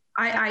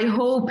I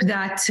hope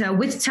that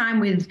with time,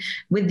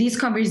 with these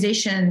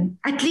conversations,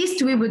 at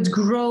least we would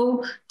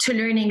grow to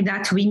learning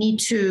that we need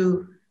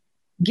to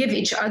give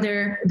each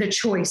other the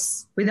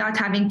choice without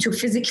having to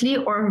physically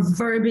or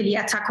verbally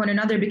attack one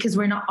another, because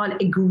we're not all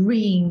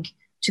agreeing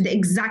to the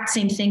exact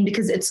same thing,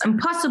 because it's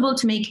impossible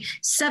to make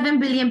 7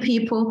 billion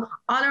people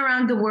all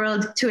around the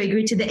world to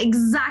agree to the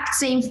exact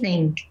same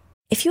thing.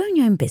 If you own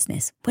your own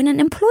business, when an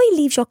employee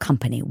leaves your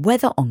company,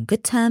 whether on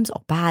good terms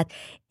or bad,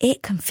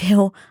 it can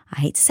feel,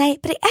 I hate to say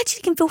it, but it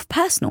actually can feel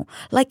personal,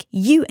 like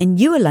you and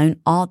you alone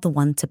are the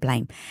one to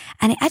blame.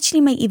 And it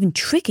actually may even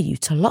trigger you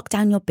to lock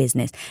down your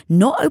business,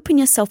 not open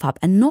yourself up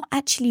and not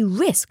actually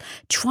risk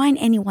trying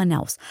anyone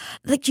else.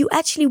 Like you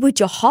actually would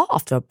your heart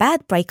after a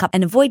bad breakup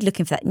and avoid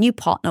looking for that new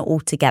partner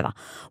altogether.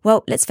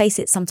 Well, let's face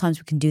it, sometimes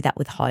we can do that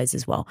with hires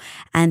as well.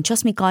 And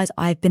trust me guys,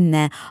 I've been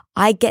there.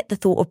 I get the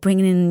thought of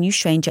bringing in a new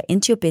stranger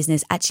into your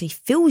business actually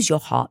fills your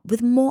heart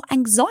with more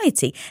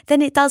anxiety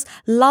than it does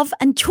love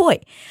and joy.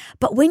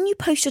 But when you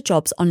post your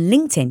jobs on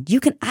LinkedIn,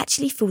 you can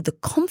actually feel the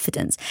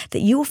confidence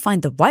that you will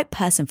find the right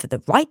person for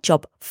the right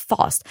job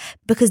fast,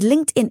 because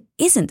LinkedIn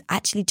isn't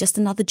actually just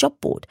another job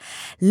board.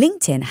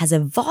 LinkedIn has a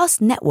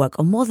vast network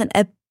of more than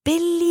a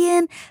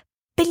billion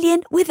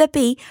with a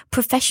B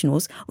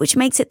professionals, which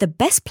makes it the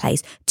best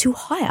place to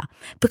hire.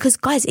 Because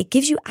guys, it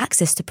gives you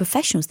access to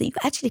professionals that you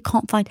actually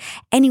can't find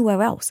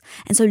anywhere else.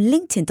 And so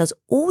LinkedIn does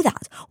all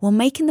that while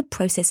making the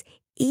process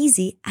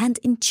easy and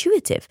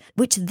intuitive,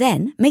 which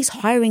then makes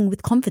hiring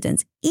with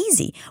confidence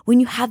easy when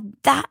you have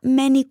that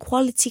many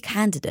quality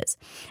candidates.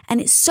 And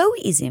it's so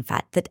easy, in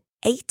fact, that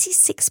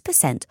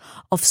 86%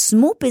 of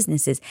small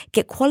businesses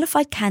get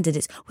qualified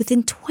candidates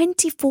within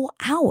 24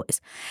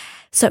 hours.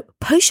 So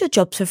post your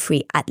jobs for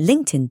free at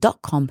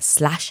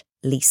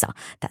linkedin.com/Lisa.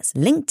 That's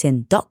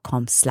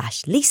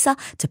linkedin.com/Lisa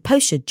to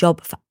post your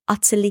job for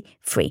utterly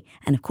free.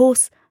 And of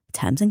course,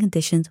 terms and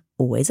conditions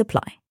always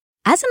apply.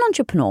 As an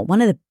entrepreneur, one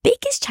of the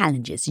biggest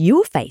challenges you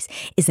will face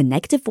is the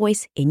negative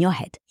voice in your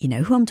head. You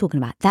know who I'm talking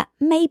about, that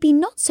maybe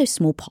not so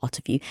small part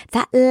of you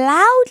that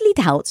loudly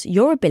doubts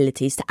your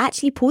abilities to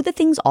actually pull the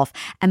things off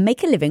and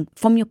make a living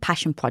from your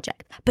passion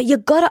project. But you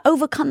gotta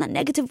overcome that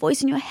negative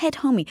voice in your head,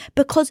 homie,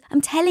 because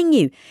I'm telling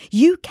you,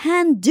 you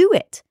can do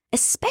it.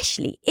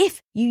 Especially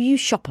if you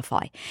use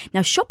Shopify.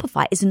 Now,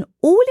 Shopify is an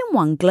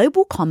all-in-one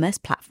global commerce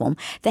platform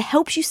that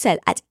helps you sell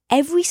at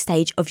every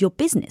stage of your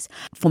business.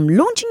 From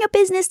launching your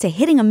business to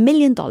hitting $1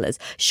 million,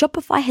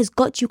 Shopify has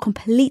got you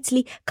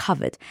completely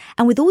covered.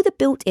 And with all the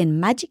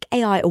built-in Magic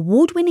AI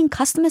award-winning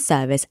customer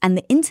service and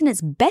the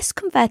internet's best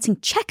converting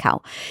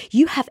checkout,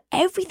 you have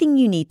everything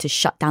you need to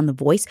shut down the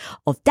voice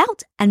of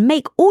doubt and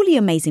make all your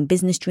amazing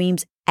business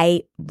dreams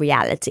a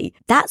reality.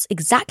 That's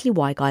exactly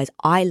why, guys,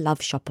 I love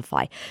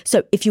Shopify.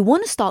 So if you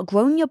want to start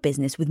growing your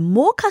business with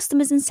more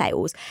customers and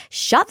sales,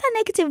 shut that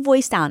negative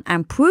voice down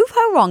and prove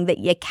her wrong that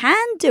you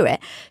can do it,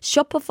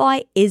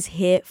 Shopify is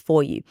here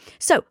for you.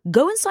 So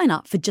go and sign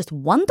up for just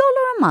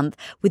 $1 a month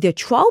with your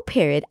trial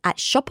period at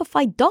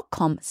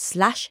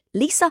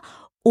shopify.com/Lisa,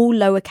 all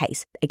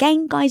lowercase.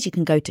 Again, guys, you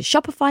can go to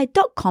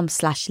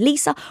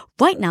shopify.com/Lisa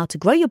right now to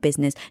grow your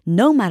business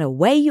no matter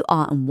where you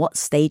are and what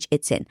stage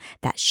it's in.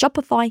 That's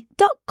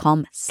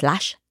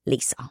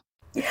shopify.com/Lisa.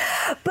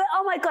 But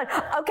oh my God.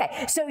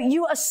 Okay. So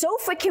you are so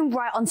freaking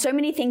right on so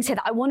many things here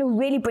that I want to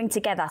really bring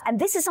together. And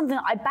this is something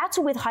that I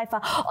battle with,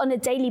 Haifa, on a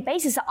daily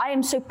basis, that I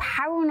am so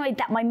paranoid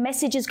that my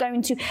message is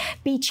going to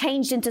be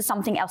changed into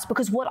something else.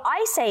 Because what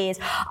I say is,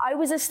 I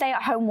was a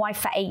stay-at-home wife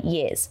for 8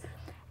 years.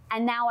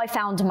 And now I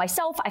found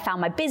myself, I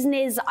found my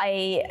business,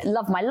 I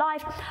love my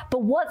life. But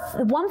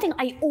the one thing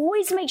I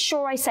always make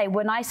sure I say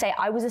when I say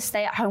I was a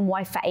stay-at-home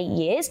wife for 8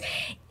 years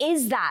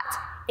is that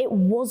it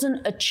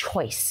wasn't a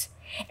choice.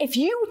 If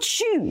you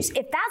choose,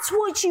 if that's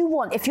what you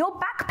want, if your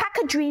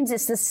backpacker dreams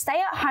is to stay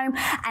at home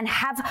and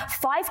have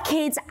 5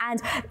 kids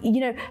and,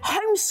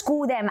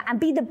 homeschool them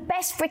and be the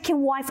best freaking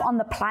wife on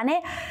the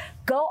planet,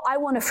 girl, I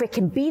want to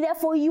freaking be there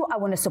for you. I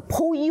want to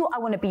support you. I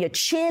want to be a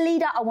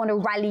cheerleader. I want to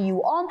rally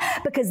you on,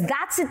 because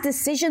that's a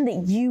decision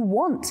that you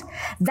want.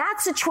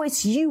 That's a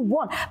choice you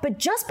want. But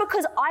just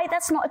because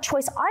that's not a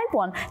choice I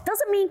want,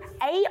 doesn't mean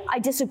I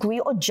disagree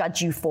or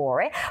judge you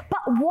for it.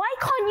 But why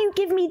can't you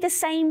give me the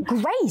same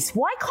grace?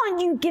 Why can't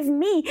you give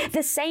me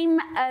the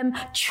same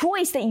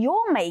choice that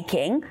you're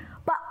making,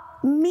 but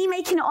me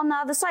making it on the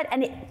other side?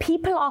 And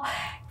people are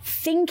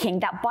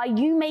thinking that by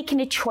you making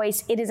a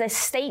choice, it is a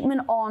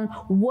statement on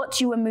what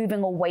you are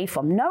moving away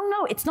from.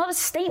 No, it's not a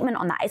statement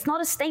on that. It's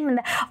not a statement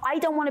that I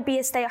don't want to be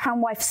a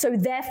stay-at-home wife, so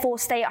therefore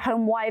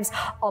stay-at-home wives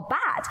are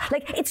bad.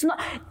 That's not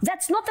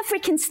the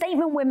freaking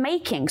statement we're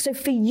making. So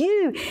for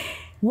you,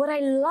 what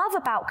I love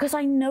about, because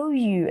I know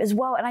you as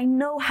well, and I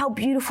know how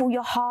beautiful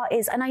your heart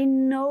is, and I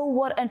know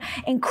what an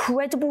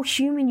incredible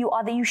human you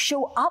are, that you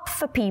show up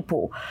for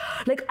people.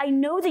 I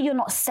know that you're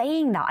not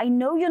saying that. I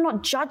know you're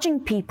not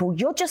judging people.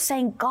 You're just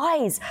saying,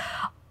 guys,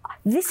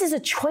 this is a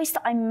choice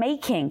that I'm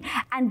making.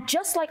 And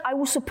just like I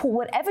will support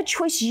whatever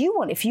choice you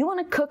want. If you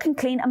want to cook and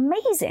clean,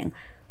 amazing.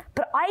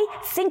 But I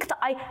think that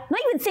I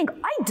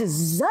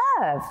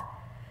deserve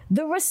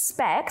the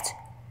respect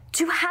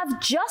to have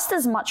just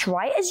as much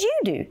right as you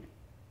do.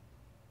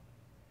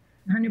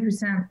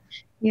 100%.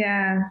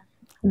 Yeah,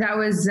 that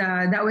was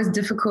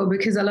difficult,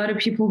 because a lot of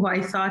people who I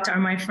thought are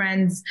my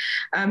friends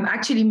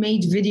actually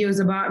made videos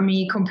about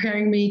me,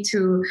 comparing me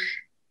to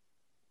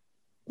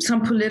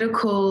some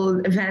political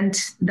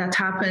event that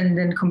happened,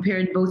 and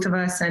compared both of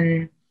us.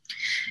 And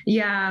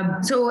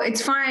Yeah, so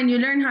it's fine. You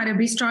learn how to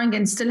be strong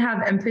and still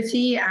have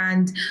empathy.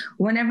 And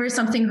whenever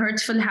something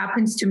hurtful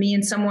happens to me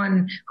and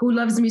someone who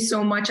loves me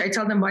so much, I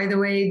tell them, by the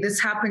way, this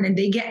happened, and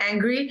they get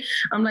angry.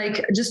 I'm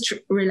like, just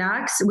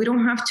relax. We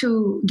don't have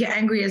to get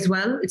angry as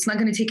well. It's not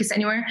going to take us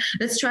anywhere.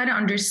 Let's try to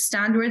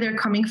understand where they're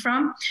coming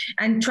from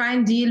and try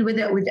and deal with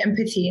it with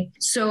empathy.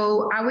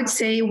 So I would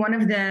say one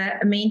of the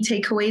main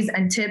takeaways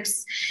and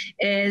tips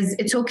is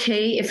it's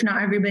okay if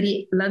not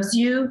everybody loves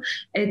you.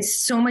 It's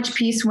so much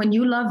peace when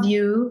you love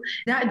you.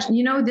 That,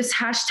 you know, this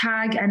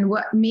hashtag and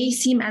what may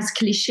seem as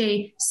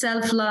cliche,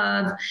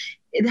 self-love,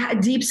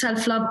 that deep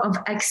self-love of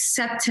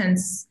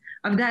acceptance,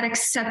 of that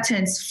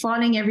acceptance,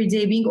 falling every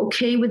day, being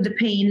okay with the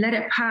pain, let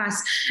it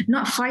pass,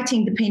 not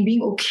fighting the pain,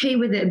 being okay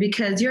with it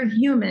because you're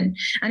human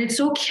and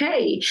it's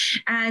okay.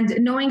 And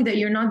knowing that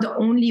you're not the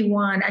only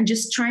one, and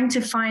just trying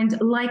to find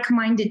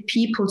like-minded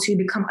people to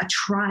become a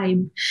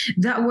tribe,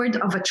 that word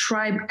of a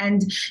tribe.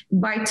 And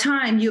by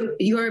time,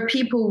 your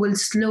people will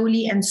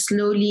slowly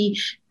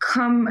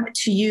come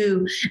to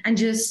you, and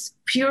just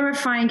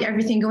purifying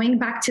everything, going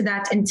back to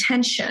that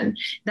intention,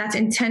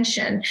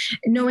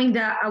 knowing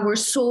that our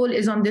soul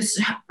is on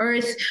this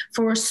earth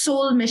for a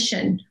soul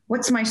mission.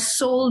 What's my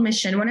soul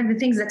mission? One of the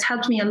things that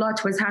helped me a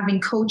lot was having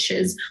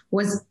coaches,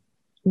 was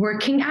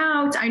working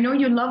out. I know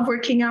you love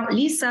working out,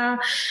 Lisa.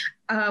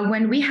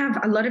 When we have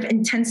a lot of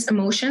intense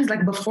emotions,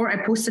 like before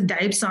I posted the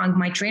Aib song,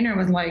 my trainer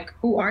was like,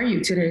 "Who are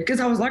you today?" Because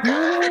I was like,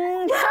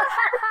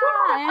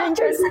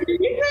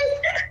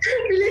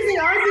 releasing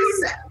all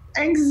this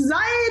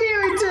anxiety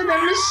into the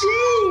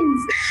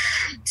machines.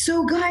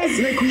 So guys,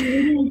 like, we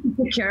really need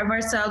to take care of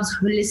ourselves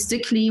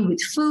holistically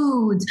with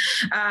food.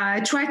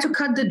 Try to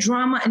cut the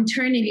drama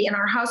internally in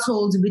our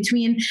households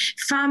between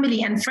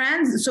family and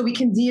friends, so we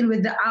can deal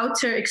with the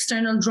outer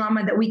external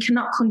drama that we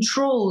cannot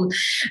control.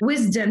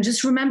 Wisdom,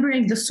 just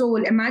remembering the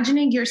soul,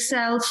 imagining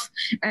yourself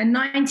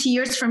 90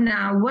 years from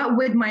now. What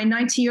would my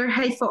 90-year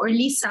Haifa or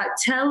Lisa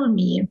tell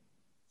me?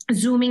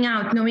 Zooming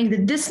out, knowing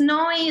that this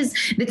noise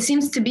that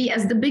seems to be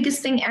as the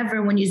biggest thing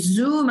ever, when you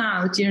zoom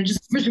out, you know,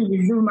 just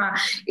visually zoom out,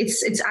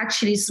 it's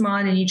actually small,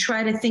 and you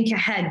try to think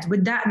ahead.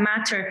 Would that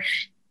matter,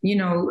 you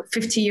know,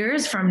 50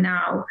 years from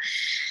now?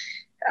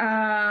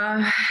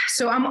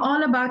 So I'm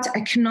all about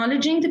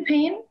acknowledging the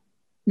pain,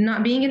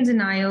 not being in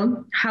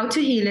denial, how to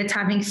heal it,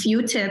 having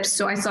few tips.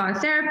 So I saw a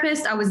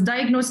therapist. I was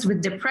diagnosed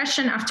with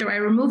depression. After I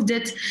removed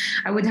it,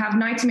 I would have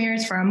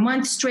nightmares for a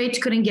month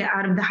straight, couldn't get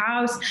out of the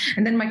house.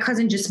 And then my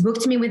cousin just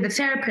booked me with a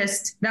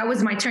therapist. That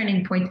was my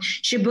turning point.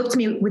 She booked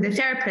me with a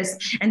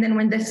therapist. And then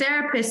when the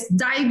therapist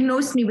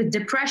diagnosed me with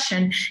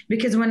depression,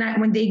 because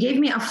when they gave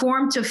me a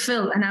form to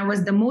fill, and I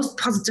was the most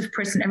positive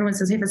person, everyone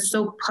says, "Hey, that's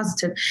so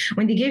positive."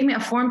 When they gave me a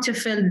form to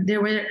fill,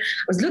 I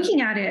was looking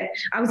at it.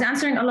 I was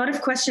answering a lot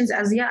of questions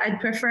as, yeah, I'd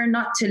prefer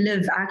not to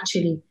live,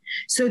 actually.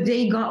 So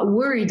they got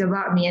worried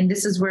about me. And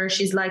this is where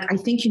she's like, "I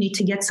think you need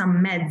to get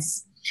some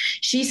meds."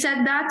 She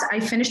said that. I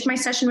finished my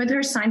session with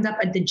her, signed up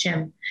at the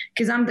gym,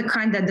 because I'm the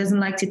kind that doesn't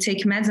like to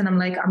take meds. And I'm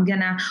like, I'm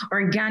going to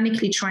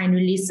organically try and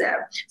release it.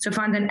 So I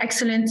found an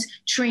excellent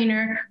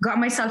trainer, got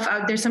myself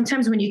out there.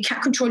 Sometimes when you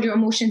can't control your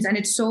emotions and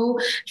it's so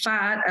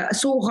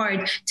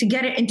hard to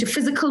get it into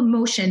physical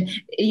motion,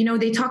 you know,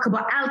 they talk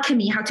about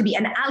alchemy, how to be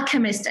an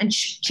alchemist and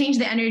change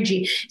the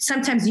energy.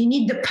 Sometimes you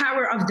need the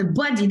power of the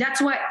body. That's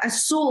why a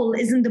soul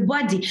is in the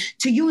body,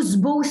 to use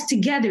both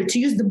together, to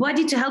use the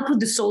body to help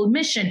with the soul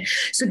mission.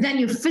 So then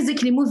you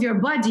physically move your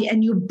body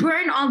and you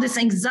burn all this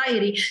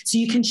anxiety so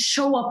you can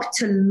show up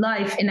to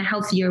life in a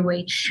healthier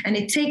way. And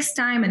it takes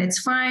time, and it's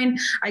fine.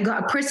 I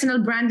got a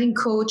personal branding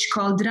coach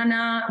called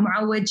Rana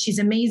Muawad. She's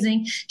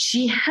amazing.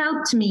 She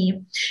helped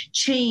me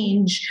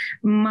change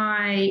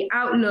my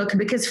outlook,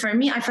 because for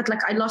me, I felt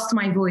like I lost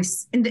my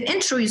voice. In the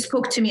intro, you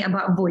spoke to me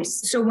about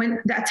voice. So when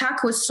the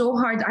attack was so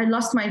hard, I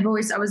lost my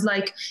voice. I was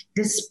like,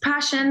 this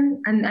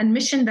passion and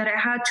mission that I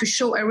had to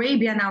show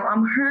Arabia, now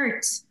I'm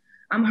hurt.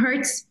 I'm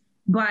hurt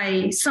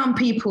by some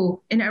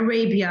people in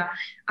Arabia.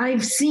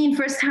 I've seen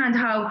firsthand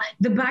how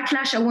the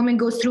backlash a woman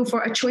goes through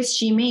for a choice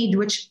she made,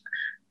 which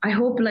I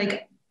hope,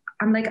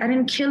 I'm like, I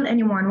didn't kill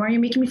anyone. Why are you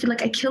making me feel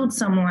like I killed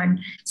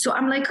someone? So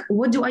I'm like,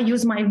 what do I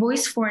use my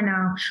voice for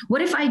now?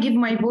 What if I give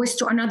my voice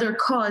to another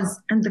cause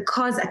and the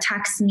cause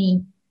attacks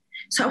me?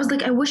 So I was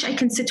like, I wish I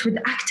can sit with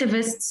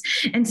activists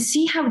and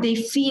see how they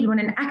feel when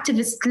an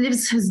activist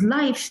lives his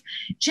life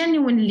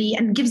genuinely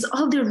and gives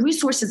all their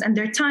resources and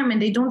their time,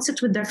 and they don't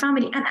sit with their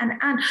family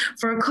and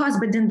for a cause,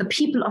 but then the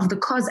people of the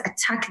cause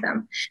attack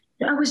them.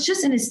 I was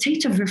just in a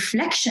state of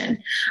reflection.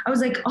 I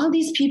was like, all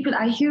these people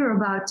I hear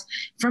about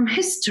from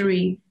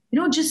history, you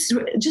know, just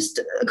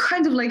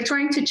kind of like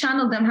trying to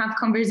channel them, have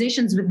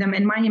conversations with them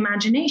in my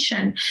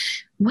imagination.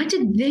 What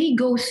did they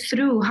go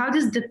through? How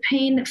does the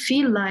pain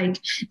feel like?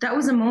 That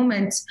was a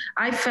moment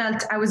I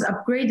felt I was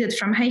upgraded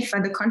from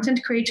Haifa, the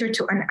content creator,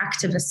 to an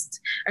activist,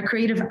 a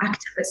creative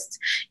activist.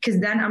 Because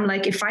then I'm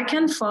like, if I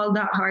can fall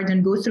that hard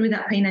and go through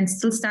that pain and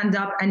still stand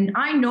up, and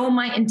I know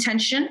my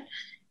intention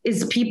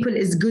is people,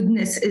 is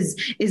goodness,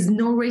 is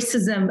no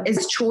racism,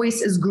 is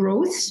choice, is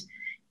growth,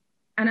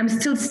 and I'm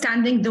still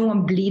standing though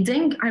I'm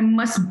bleeding, I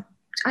must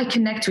I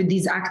connect with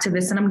these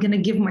activists and I'm going to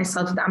give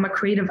myself that I'm a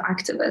creative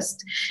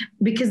activist,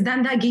 because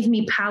then that gave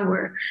me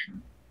power.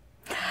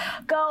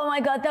 Oh my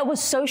God, that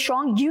was so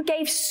strong. You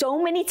gave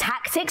so many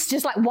tactics,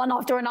 just like one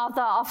after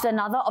another,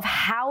 of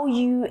how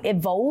you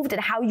evolved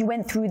and how you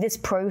went through this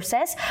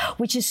process,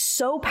 which is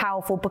so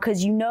powerful,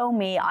 because you know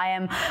me, I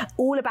am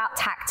all about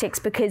tactics,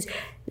 because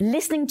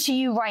listening to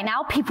you right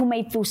now, people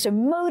may feel so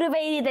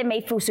motivated, they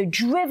may feel so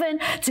driven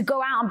to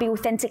go out and be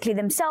authentically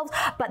themselves,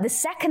 but the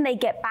second they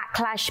get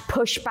backlash,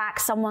 pushback,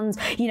 someone's,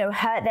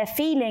 hurt their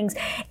feelings,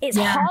 it's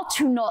hard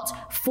to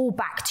not fall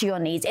back to your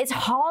knees. It's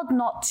hard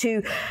not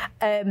to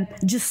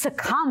just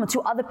succumb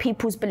to other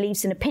people's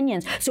beliefs and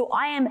opinions. So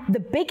I am the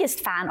biggest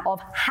fan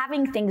of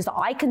having things that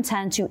I can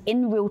turn to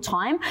in real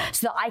time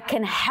so that I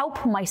can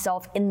help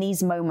myself in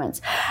these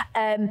moments.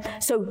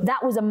 So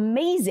that was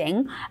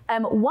amazing.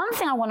 One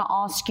thing I want to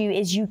ask you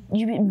is you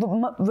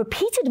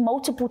repeated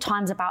multiple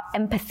times about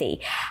empathy.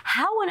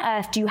 How on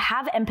earth do you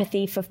have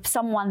empathy for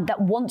someone that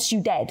wants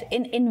you dead?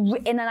 And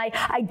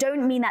I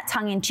don't mean that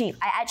tongue in cheek.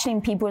 I actually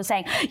mean people are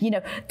saying,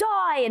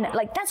 die, and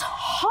like, that's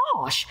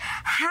harsh.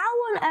 How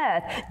on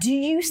earth do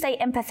you stay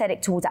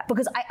empathetic towards that?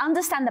 Because I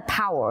understand the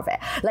power of it.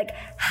 Like,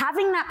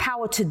 having that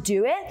power to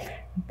do it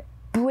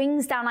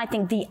brings down, I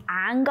think, the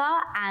anger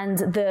and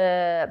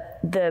the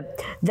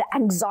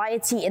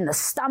anxiety in the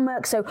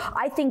stomach. So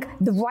I think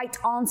the right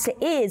answer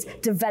is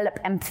develop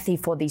empathy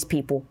for these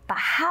people. But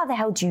how the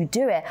hell do you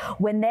do it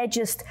when they're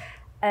just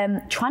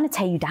trying to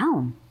tear you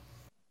down?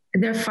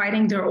 They're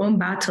fighting their own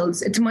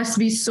battles. It must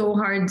be so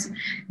hard,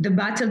 the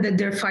battle that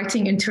they're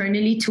fighting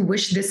internally, to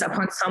wish this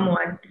upon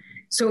someone.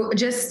 So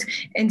just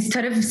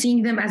instead of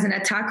seeing them as an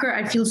attacker,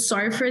 I feel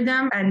sorry for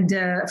them. And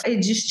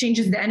it just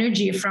changes the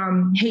energy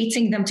from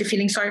hating them to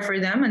feeling sorry for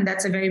them. And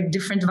that's a very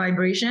different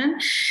vibration.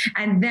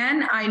 And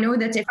then I know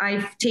that if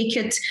I take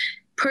it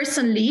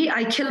personally,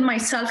 I kill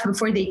myself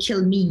before they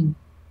kill me.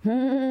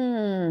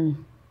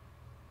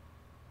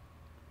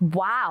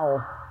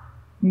 Wow.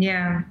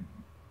 Yeah.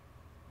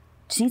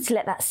 Just need to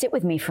let that sit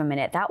with me for a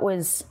minute. That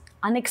was,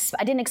 I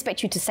didn't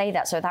expect you to say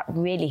that. So that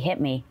really hit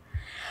me.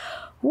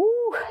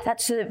 Ooh,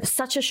 that's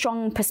such a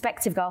strong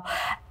perspective, girl.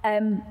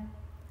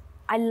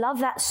 I love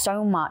that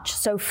so much.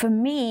 So for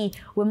me,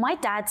 when my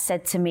dad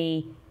said to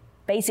me,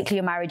 basically,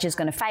 your marriage is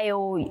going to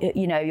fail.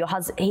 Your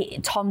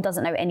husband, Tom,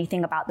 doesn't know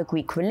anything about the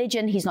Greek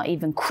religion. He's not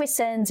even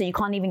christened, so you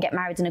can't even get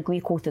married in a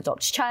Greek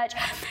Orthodox church.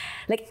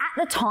 Like, at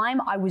the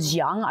time, I was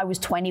young. I was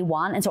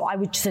 21, and so I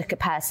would took it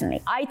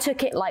personally. I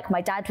took it like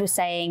my dad was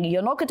saying,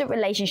 you're not good at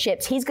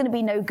relationships. He's going to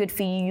be no good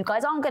for you. You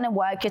guys aren't going to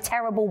work. You're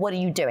terrible. What are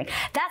you doing?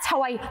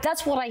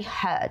 That's what I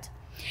heard.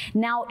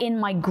 Now, in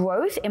my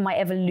growth, in my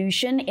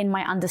evolution, in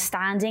my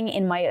understanding,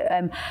 in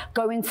my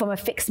going from a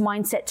fixed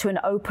mindset to an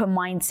open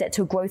mindset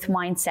to a growth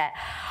mindset,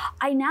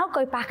 I now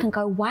go back and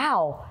go,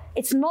 wow,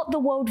 it's not the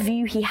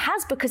worldview he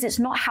has, because it's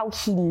not how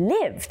he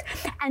lived.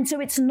 And so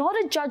it's not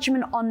a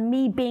judgment on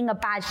me being a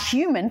bad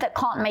human that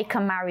can't make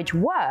a marriage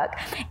work.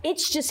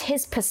 It's just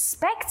his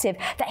perspective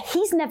that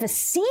he's never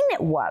seen it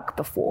work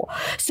before.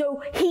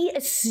 So he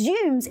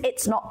assumes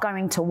it's not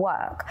going to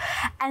work.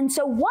 And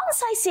so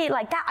once I see it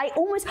like that,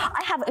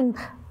 I have an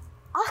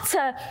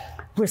utter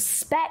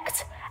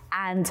respect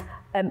and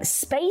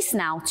space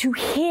now to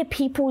hear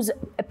people's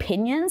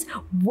opinions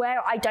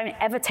where I don't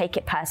ever take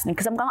it personally,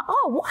 because I'm going,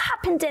 oh, what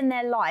happened in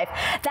their life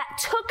that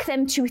took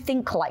them to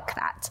think like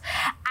that?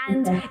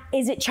 And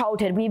is it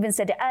childhood? We even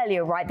said it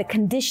earlier, right? The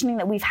conditioning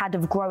that we've had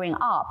of growing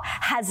up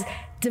has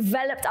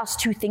developed us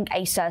to think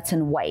a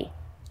certain way.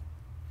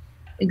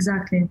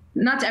 Exactly.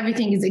 Not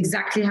everything is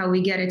exactly how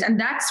we get it. And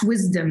that's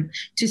wisdom,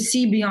 to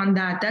see beyond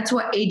that. That's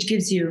what age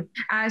gives you.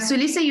 So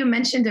Lisa, you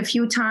mentioned a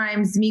few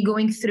times me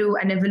going through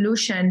an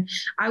evolution.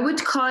 I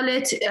would call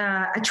it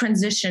a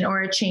transition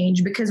or a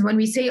change, because when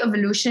we say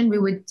evolution, we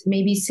would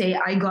maybe say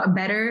I got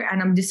better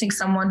and I'm dissing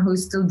someone who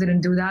still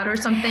didn't do that or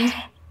something.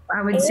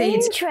 I would say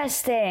it's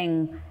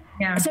interesting.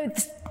 Yeah.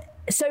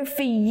 So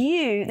for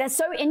you, that's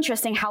so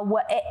interesting how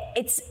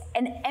it's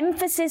an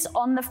emphasis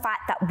on the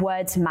fact that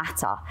words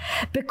matter.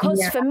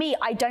 Because for me,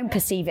 I don't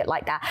perceive it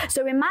like that.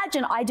 So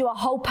imagine I do a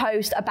whole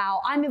post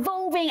about I'm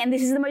evolving and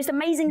this is the most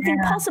amazing thing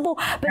possible,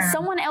 but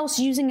someone else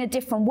using a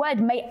different word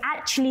may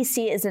actually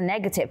see it as a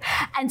negative.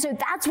 And so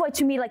that's why,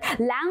 to me, like,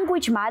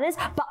 language matters,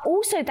 but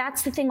also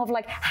that's the thing of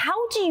like,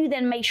 how do you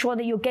then make sure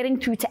that you're getting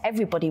through to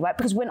everybody, right?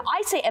 Because when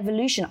I say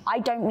evolution, I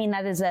don't mean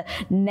that as a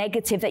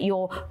negative, that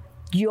you're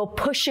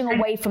pushing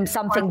away from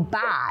something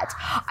bad.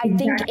 I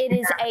think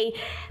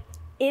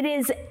it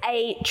is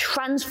a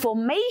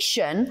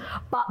transformation,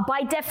 but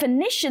by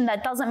definition,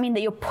 that doesn't mean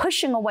that you're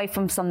pushing away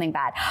from something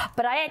bad.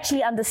 But I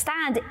actually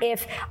understand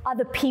if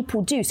other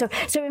people do. So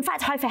in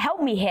fact, Haifa,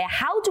 help me here.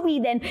 How do we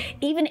then,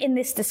 even in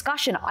this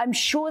discussion, I'm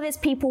sure there's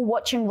people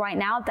watching right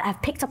now that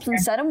have picked up on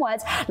certain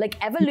words like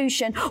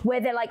evolution, where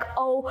they're like,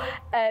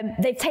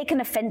 they've taken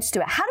offense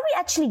to it. How do we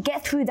actually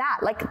get through that?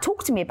 Like,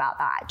 talk to me about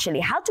that, actually.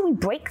 How do we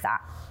break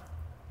that?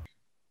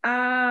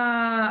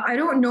 I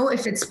don't know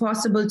if it's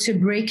possible to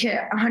break it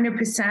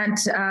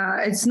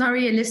 100%. It's not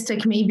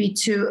realistic, maybe,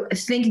 to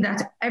think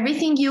that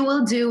everything you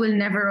will do will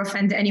never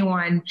offend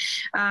anyone.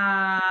 All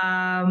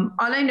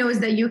I know is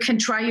that you can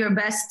try your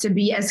best to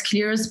be as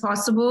clear as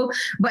possible,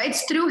 but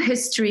it's through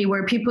history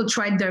where people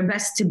tried their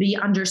best to be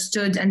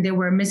understood and they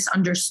were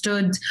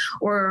misunderstood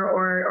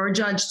or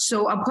judged.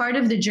 So a part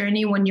of the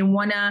journey when you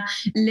want to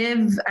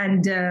live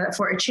and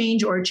for a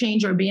change or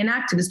be an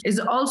activist is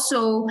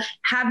also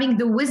having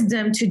the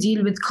wisdom to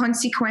deal with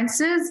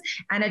consequences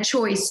and a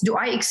choice. Do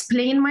I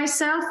explain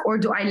myself or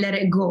do I let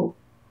it go?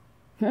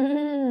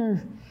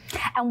 And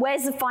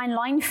where's the fine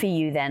line for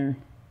you then?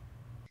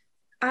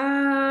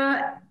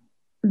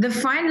 The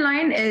fine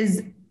line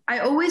is I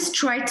always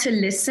try to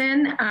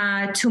listen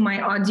to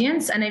my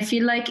audience. And I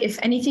feel like if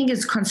anything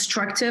is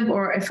constructive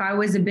or if I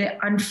was a bit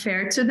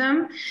unfair to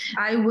them,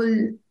 I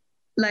will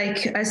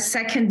like a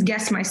second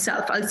guess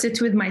myself. I'll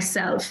sit with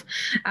myself.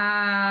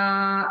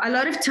 A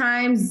lot of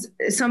times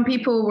some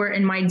people were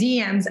in my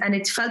DMs and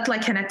it felt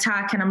like an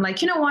attack. And I'm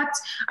like, you know what?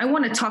 I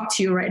want to talk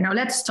to you right now.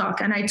 Let's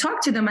talk. And I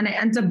talk to them and I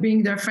end up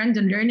being their friend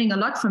and learning a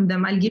lot from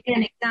them. I'll give you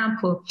an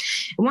example.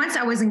 Once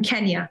I was in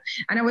Kenya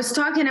and I was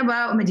talking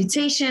about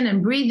meditation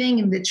and breathing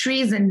in the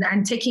trees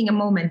and taking a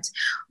moment.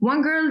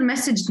 One girl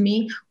messaged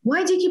me,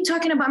 why do you keep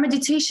talking about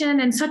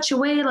meditation in such a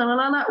way,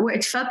 where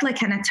it felt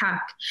like an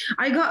attack.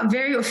 I got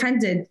very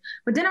offended.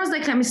 But then I was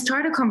like, let me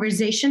start a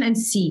conversation and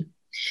see.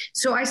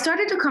 So I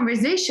started a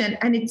conversation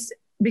and it's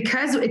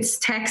because it's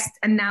text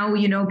and now,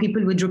 you know,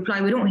 people would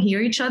reply, we don't hear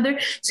each other.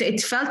 So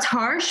it felt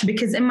harsh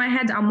because in my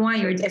head, I'm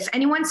wired. If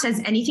anyone says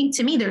anything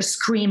to me, they're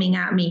screaming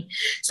at me.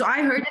 So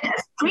I heard it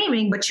as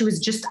screaming, but she was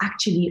just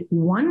actually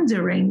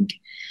wondering.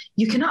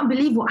 You cannot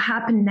believe what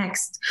happened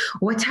next.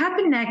 What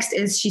happened next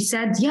is she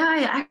said, yeah,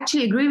 I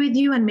actually agree with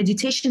you. And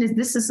meditation is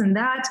this and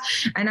that.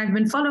 And I've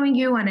been following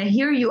you and I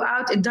hear you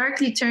out. It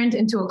darkly turned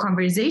into a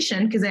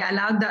conversation because I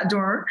allowed that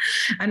door.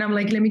 And I'm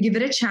like, let me give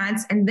it a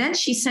chance. And then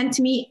she sent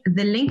me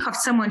the link of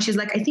someone. She's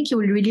like, I think you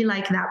will really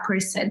like that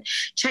person.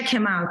 Check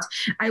him out.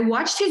 I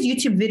watched his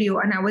YouTube video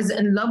and I was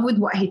in love with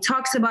what he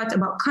talks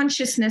about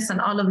consciousness and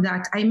all of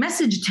that. I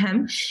messaged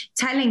him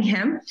telling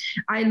him,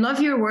 I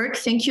love your work.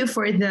 Thank you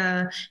for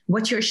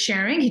what you're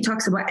sharing. He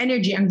talks about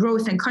energy and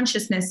growth and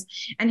consciousness.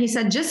 And he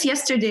said, just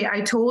yesterday,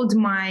 I told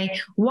my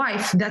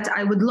wife that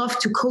I would love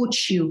to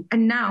coach you.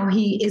 And now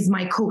he is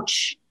my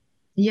coach.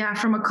 Yeah.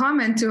 From a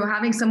comment to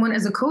having someone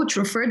as a coach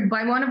referred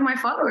by one of my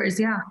followers.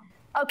 Yeah.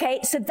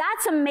 Okay. So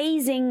that's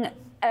amazing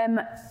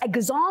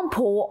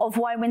example of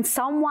why when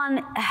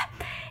someone,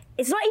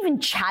 it's not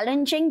even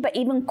challenging, but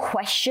even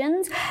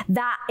questions,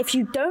 that if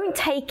you don't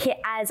take it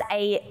as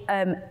a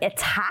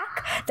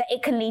attack, that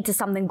it can lead to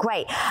something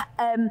great.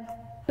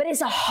 But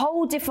it's a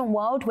whole different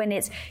world when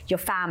it's your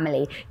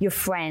family, your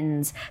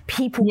friends,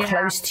 people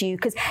close to you.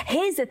 Because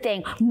here's the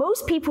thing,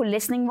 most people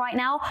listening right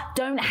now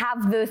don't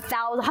have the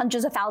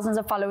hundreds of thousands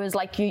of followers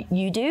like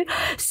you do.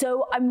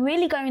 So I'm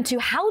really going to,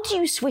 how do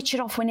you switch it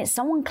off when it's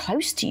someone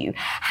close to you?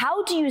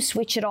 How do you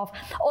switch it off?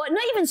 Or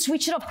not even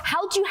switch it off,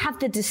 how do you have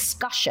the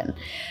discussion?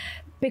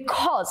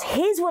 Because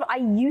here's what I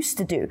used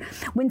to do.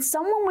 When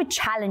someone would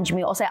challenge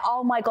me or say,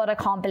 oh my God, I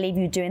can't believe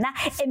you're doing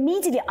that,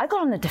 immediately I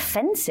got on the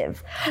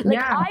defensive. Like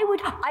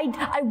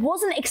I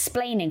wasn't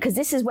explaining, because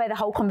this is where the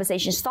whole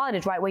conversation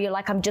started, right? Where you're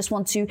like, I just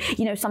want to,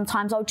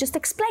 sometimes I'll just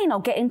explain, I'll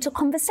get into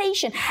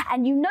conversation.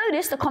 And you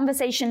notice the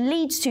conversation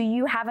leads to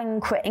you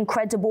having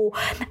incredible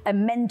a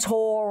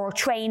mentor or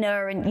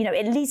trainer, and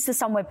it leads to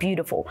somewhere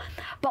beautiful.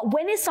 But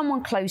when is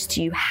someone close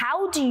to you?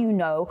 How do you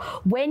know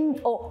when,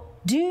 or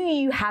do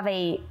you have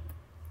a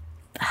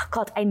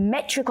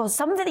metric or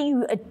something that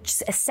you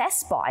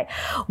assess by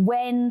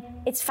when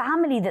it's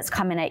family that's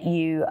coming at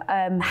you?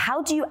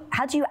 How do you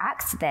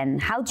act then?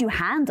 How do you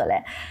handle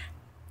it?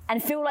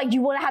 And feel like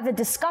you want to have a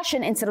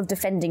discussion instead of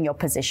defending your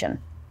position?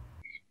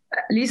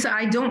 Lisa,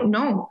 I don't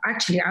know.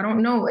 Actually, I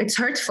don't know. It's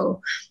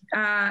hurtful.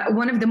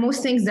 One of the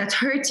most things that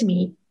hurt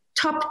me,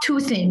 top two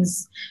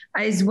things,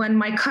 is when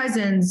my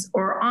cousins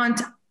or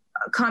aunt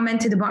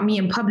commented about me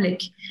in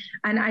public.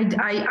 And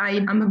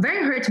I'm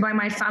very hurt by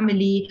my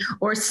family,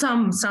 or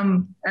some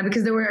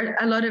because there were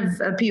a lot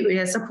of people,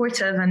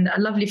 supportive and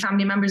lovely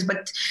family members.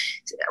 But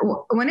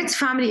when it's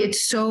family,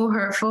 it's so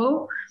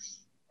hurtful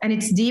and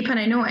it's deep. And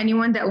I know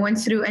anyone that went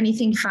through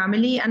anything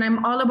family, and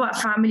I'm all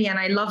about family and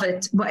I love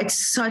it, but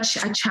it's such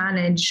a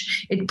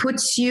challenge. It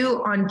puts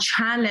you on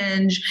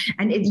challenge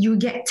and you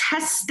get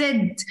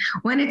tested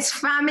when it's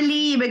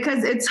family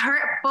because it's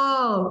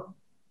hurtful.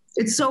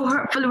 It's so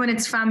hurtful when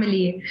it's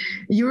family.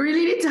 You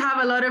really need to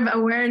have a lot of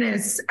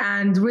awareness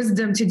and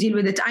wisdom to deal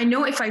with it. I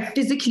know if I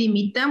physically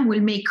meet them,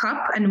 we'll make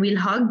up and we'll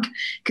hug,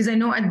 because I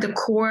know at the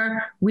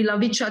core we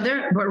love each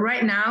other. But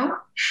right now,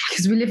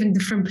 because we live in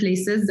different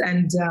places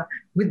and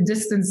with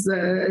distance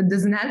it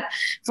doesn't help.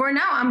 For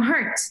now, I'm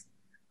hurt.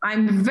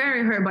 I'm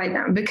very hurt by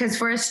them, because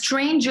for a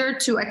stranger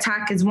to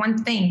attack is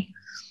one thing,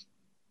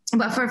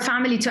 but for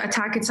family to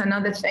attack, it's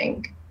another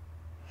thing.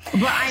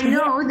 But I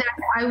know that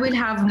I will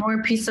have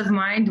more peace of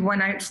mind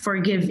when I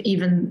forgive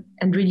even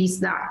and release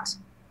that.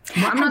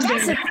 But I'm not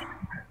there.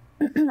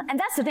 and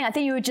that's the thing I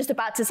think you were just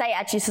about to say,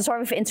 actually, so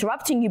sorry for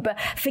interrupting you, but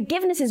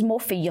forgiveness is more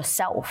for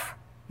yourself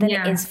than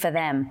it is for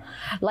them.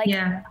 Like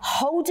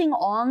holding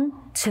on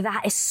to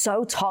that is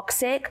so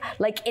toxic,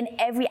 like in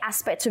every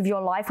aspect of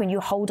your life when you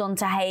hold on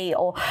to hate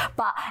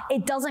but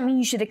it doesn't mean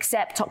you should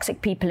accept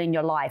toxic people in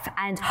your life.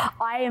 And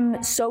I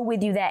am so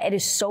with you there. It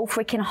is so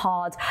freaking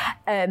hard.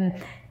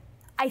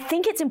 I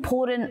think it's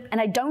important, and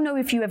I don't know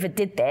if you ever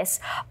did this,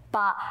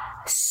 but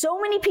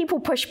so many people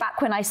push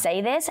back when I say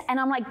this, and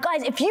I'm like,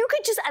 guys, if you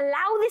could just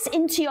allow this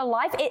into your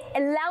life, it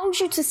allows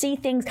you to see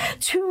things,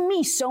 to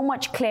me, so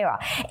much clearer,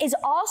 is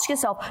ask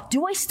yourself,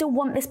 do I still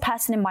want this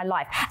person in my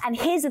life? And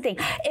here's the thing,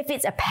 if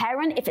it's a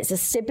parent, if it's a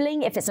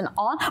sibling, if it's an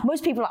aunt,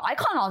 most people are like,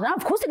 I can't ask them,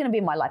 of course they're going to be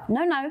in my life.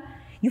 No.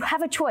 You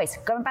have a choice.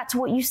 Going back to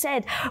what you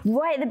said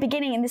right at the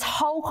beginning, and this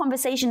whole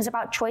conversation is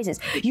about choices.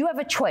 You have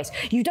a choice.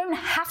 You don't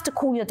have to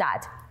call your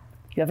dad.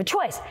 You have a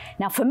choice.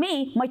 Now, for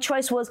me, my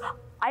choice was,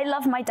 I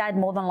love my dad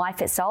more than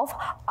life itself.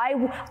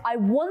 I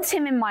want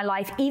him in my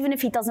life, even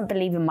if he doesn't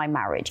believe in my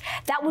marriage.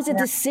 That was a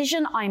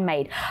decision I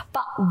made.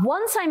 But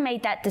once I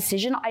made that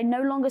decision, I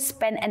no longer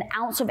spent an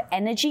ounce of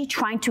energy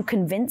trying to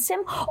convince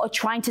him or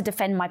trying to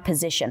defend my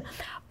position.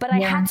 But I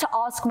had to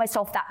ask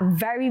myself that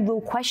very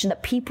real question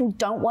that people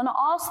don't want to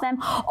ask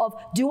them of,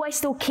 do I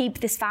still keep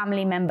this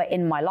family member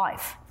in my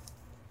life?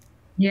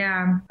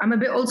 Yeah, I'm a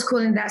bit old school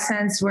in that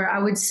sense, where I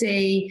would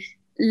say,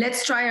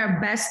 let's try our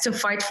best to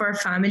fight for our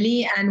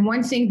family. And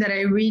one thing that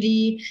I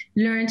really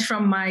learned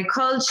from my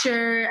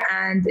culture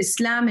and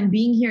Islam and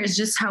being here is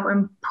just how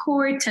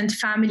important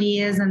family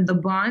is and the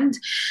bond.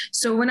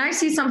 So when I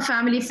see some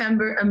family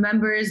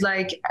members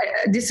like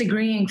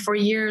disagreeing for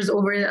years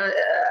over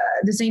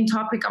the same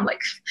topic, I'm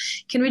like,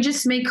 can we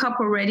just make up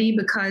already,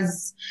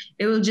 because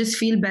it will just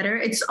feel better.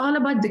 It's all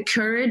about the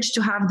courage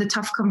to have the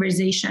tough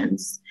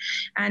conversations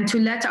and to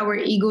let our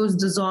egos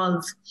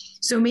dissolve.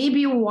 So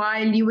maybe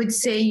while you would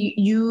say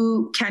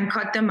you can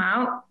cut them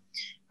out,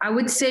 I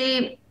would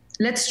say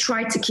let's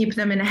try to keep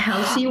them in a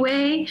healthy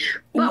way.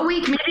 But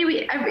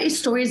every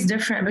story is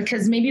different,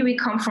 because maybe we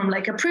come from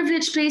like a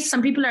privileged place.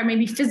 Some people are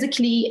maybe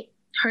physically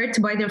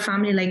hurt by their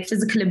family, like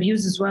physical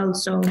abuse as well.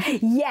 So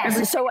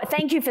yes, so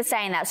thank you for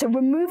saying that. So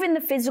removing the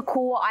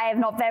physical, I have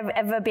not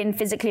ever been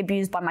physically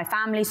abused by my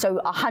family, so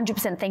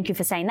 100% thank you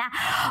for saying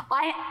that.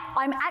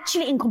 I'm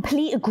actually in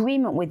complete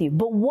agreement with you,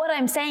 but what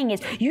I'm saying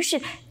is you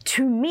should,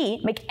 to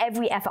me, make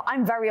every effort.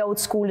 I'm very old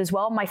school as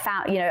well. My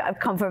I've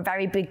come from a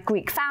very big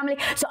Greek family,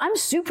 so I'm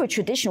super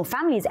traditional.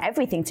 Family is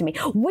everything to me,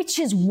 which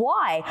is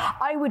why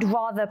I would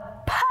rather,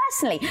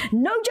 personally,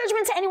 no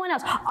judgment to anyone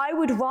else, I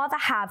would rather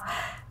have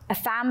a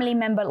family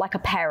member, like a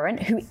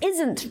parent who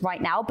isn't right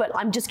now, but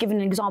I'm just giving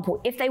an example.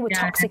 If they were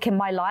toxic in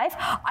my life,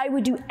 I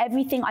would do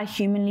everything I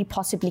humanly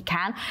possibly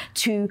can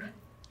to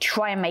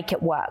try and make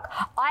it work.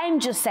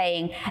 I'm just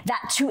saying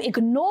that to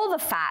ignore the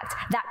fact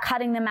that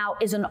cutting them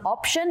out is an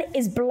option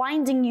is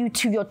blinding you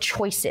to your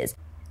choices.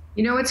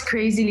 You know what's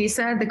crazy,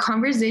 Lisa? The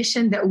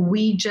conversation that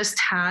we just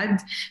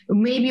had,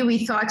 maybe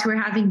we thought we're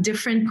having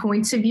different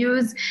points of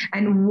views,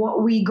 and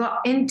what we got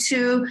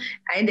into,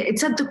 and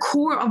it's at the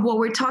core of what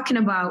we're talking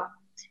about.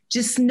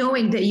 Just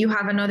knowing that you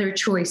have another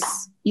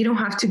choice. You don't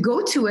have to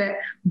go to it,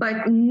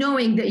 but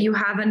knowing that you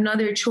have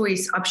another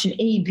choice, option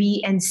A,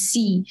 B, and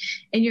C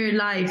in your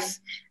life,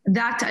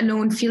 that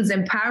alone feels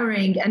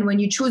empowering. And when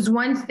you choose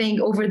one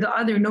thing over the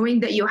other, knowing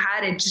that you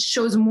had it just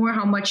shows more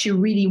how much you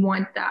really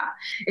want that.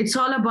 It's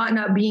all about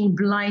not being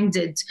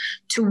blinded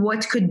to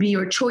what could be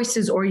your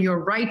choices or your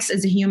rights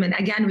as a human.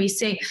 Again, we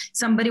say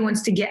somebody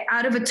wants to get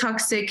out of a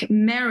toxic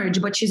marriage,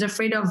 but she's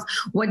afraid of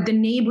what the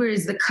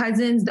neighbors, the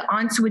cousins, the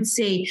aunts would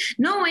say,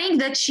 knowing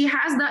that she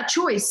has that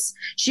choice.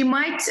 She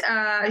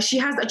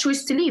has a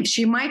choice to leave.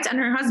 She might, and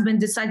her husband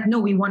decide, no,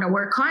 we want to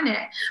work on it.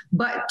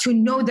 But to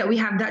know that we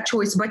have that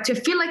choice, but to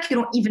feel like you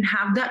don't even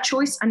have that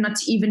choice and not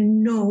to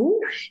even know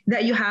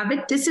that you have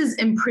it, this is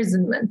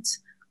imprisonment.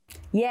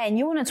 Yeah, and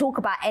you want to talk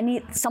about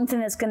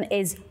something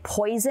is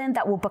poison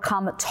that will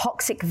become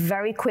toxic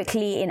very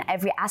quickly in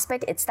every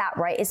aspect. It's that,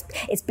 right?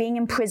 It's being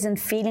imprisoned,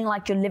 feeling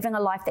like you're living a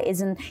life that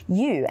isn't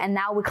you. And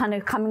now we're kind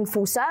of coming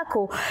full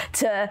circle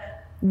to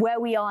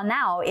where we are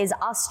now, is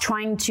us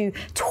trying to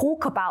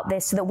talk about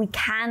this so that we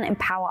can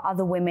empower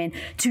other women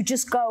to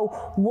just go,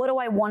 what do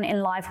I want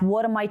in life?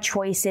 What are my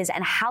choices?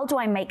 And how do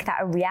I make that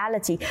a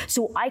reality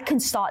so I can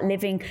start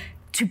living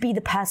to be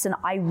the person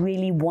I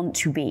really want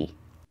to be?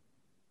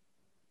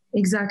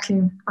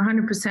 Exactly,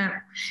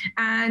 100%.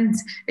 And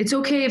it's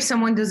okay if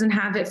someone doesn't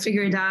have it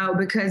figured out,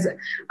 because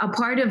a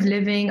part of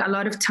living, a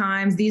lot of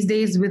times these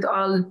days with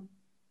all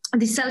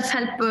the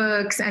self-help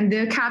books and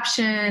the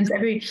captions,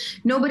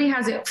 nobody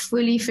has it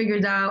fully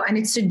figured out, and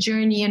it's a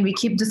journey, and we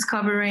keep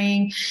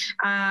discovering.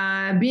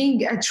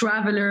 Being a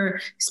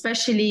traveler,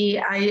 especially,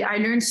 I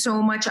learned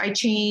so much. I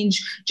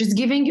changed. Just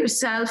giving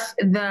yourself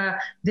the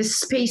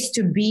space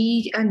to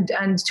be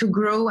and to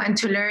grow and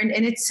to learn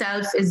in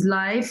itself is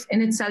life.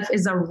 In itself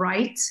is a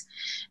right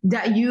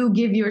that you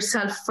give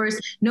yourself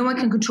first. No one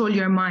can control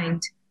your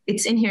mind.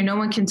 It's in here. No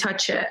one can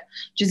touch it.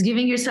 Just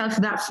giving yourself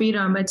that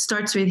freedom. It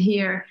starts with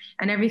here,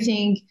 and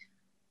everything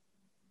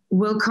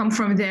will come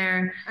from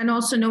there. And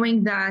also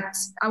knowing that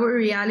our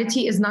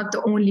reality is not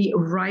the only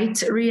right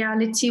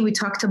reality. We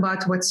talked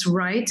about what's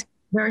right.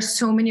 There are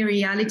so many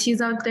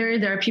realities out there.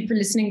 There are people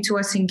listening to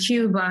us in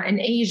Cuba, in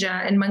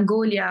Asia, in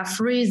Mongolia,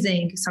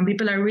 freezing. Some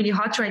people are really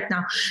hot right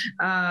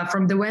now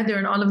from the weather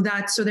and all of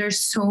that. So there's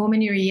so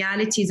many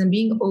realities, and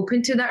being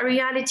open to that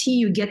reality,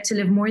 you get to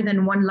live more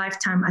than one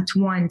lifetime at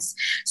once.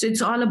 So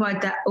it's all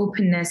about that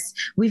openness.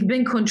 We've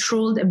been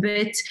controlled a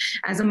bit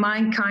as a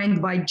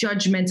mankind by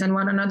judgment and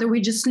one another.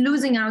 We're just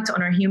losing out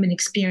on our human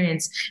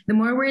experience. The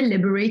more we're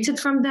liberated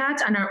from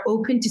that and are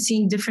open to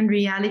seeing different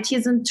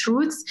realities and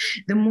truths,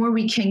 the more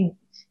we can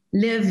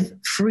live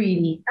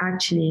freely,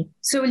 actually.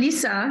 So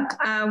Lisa,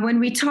 when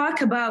we talk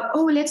about,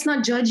 let's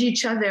not judge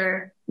each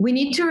other, we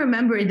need to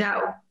remember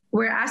that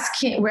we're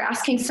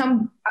asking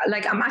some,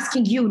 like I'm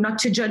asking you not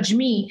to judge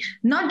me,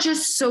 not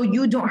just so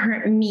you don't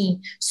hurt me,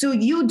 so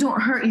you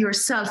don't hurt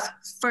yourself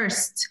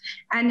first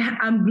and have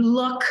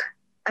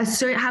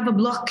a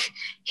block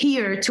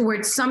here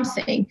towards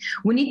something.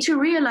 We need to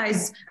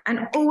realize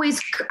and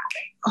always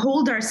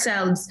hold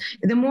ourselves.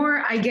 The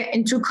more I get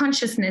into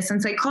consciousness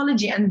and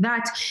psychology and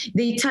that,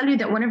 they tell you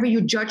that whenever you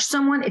judge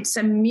someone, it's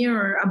a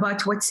mirror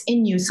about what's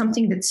in you,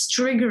 something that's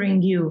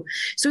triggering you.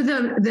 So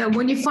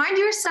when you find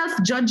yourself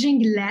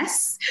judging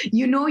less,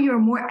 you know you're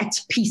more at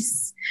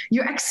peace.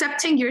 You're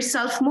accepting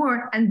yourself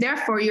more, and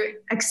therefore you're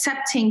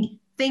accepting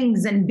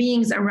things and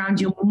beings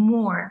around you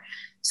more.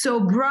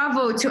 So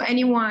bravo to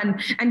anyone.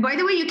 And by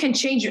the way, you can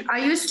change.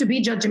 I used to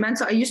be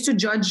judgmental. I used to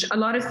judge a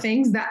lot of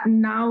things that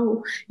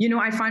now,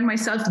 I find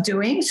myself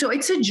doing. So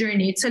it's a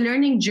journey. It's a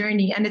learning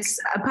journey, and it's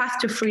a path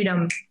to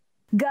freedom.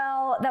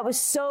 Girl, that was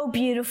so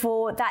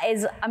beautiful. That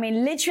is,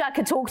 literally I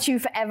could talk to you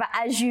forever.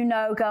 As you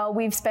know, girl,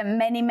 we've spent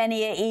many,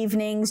 many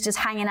evenings just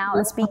hanging out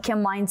and speaking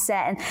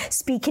mindset and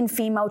speaking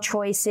female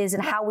choices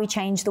and how we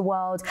change the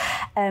world.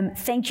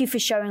 Thank you for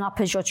showing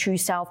up as your true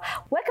self.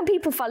 Where can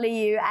people follow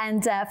you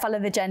and follow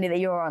the journey that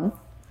you're on?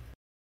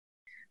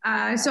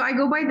 So I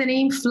go by the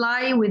name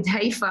Fly with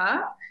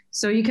Haifa.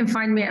 So you can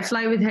find me at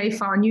Fly with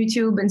Haifa on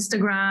YouTube,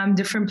 Instagram,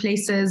 different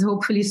places,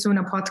 hopefully soon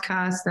a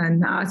podcast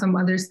and some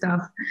other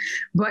stuff.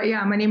 But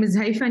yeah, my name is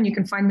Haifa, and you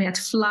can find me at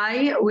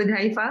Fly with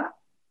Haifa.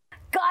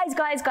 Guys,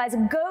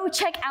 go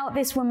check out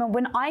this woman.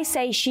 When I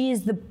say she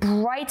is the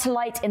bright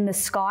light in the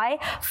sky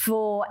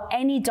for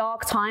any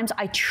dark times,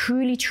 I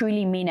truly,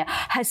 truly mean it.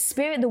 Her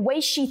spirit, the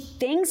way she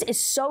thinks is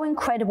so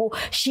incredible.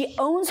 She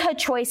owns her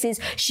choices.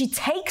 She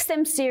takes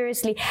them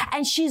seriously,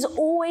 and she's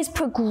always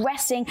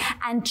progressing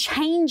and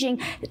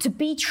changing to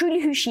be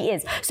truly who she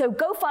is. So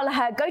go follow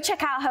her. Go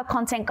check out her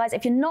content, guys.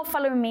 If you're not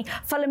following me,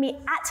 follow me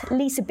at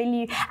Lisa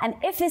Bilyeu. And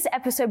if this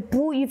episode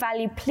brought you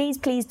value, please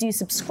do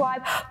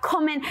subscribe,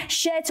 comment,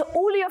 share to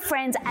all of your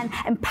friends, and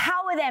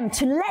empower them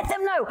to let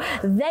them know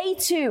they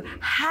too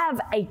have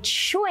a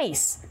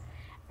choice.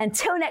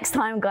 Until next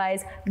time,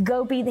 guys,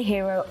 go be the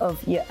hero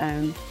of your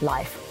own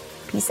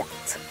life. Peace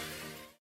out.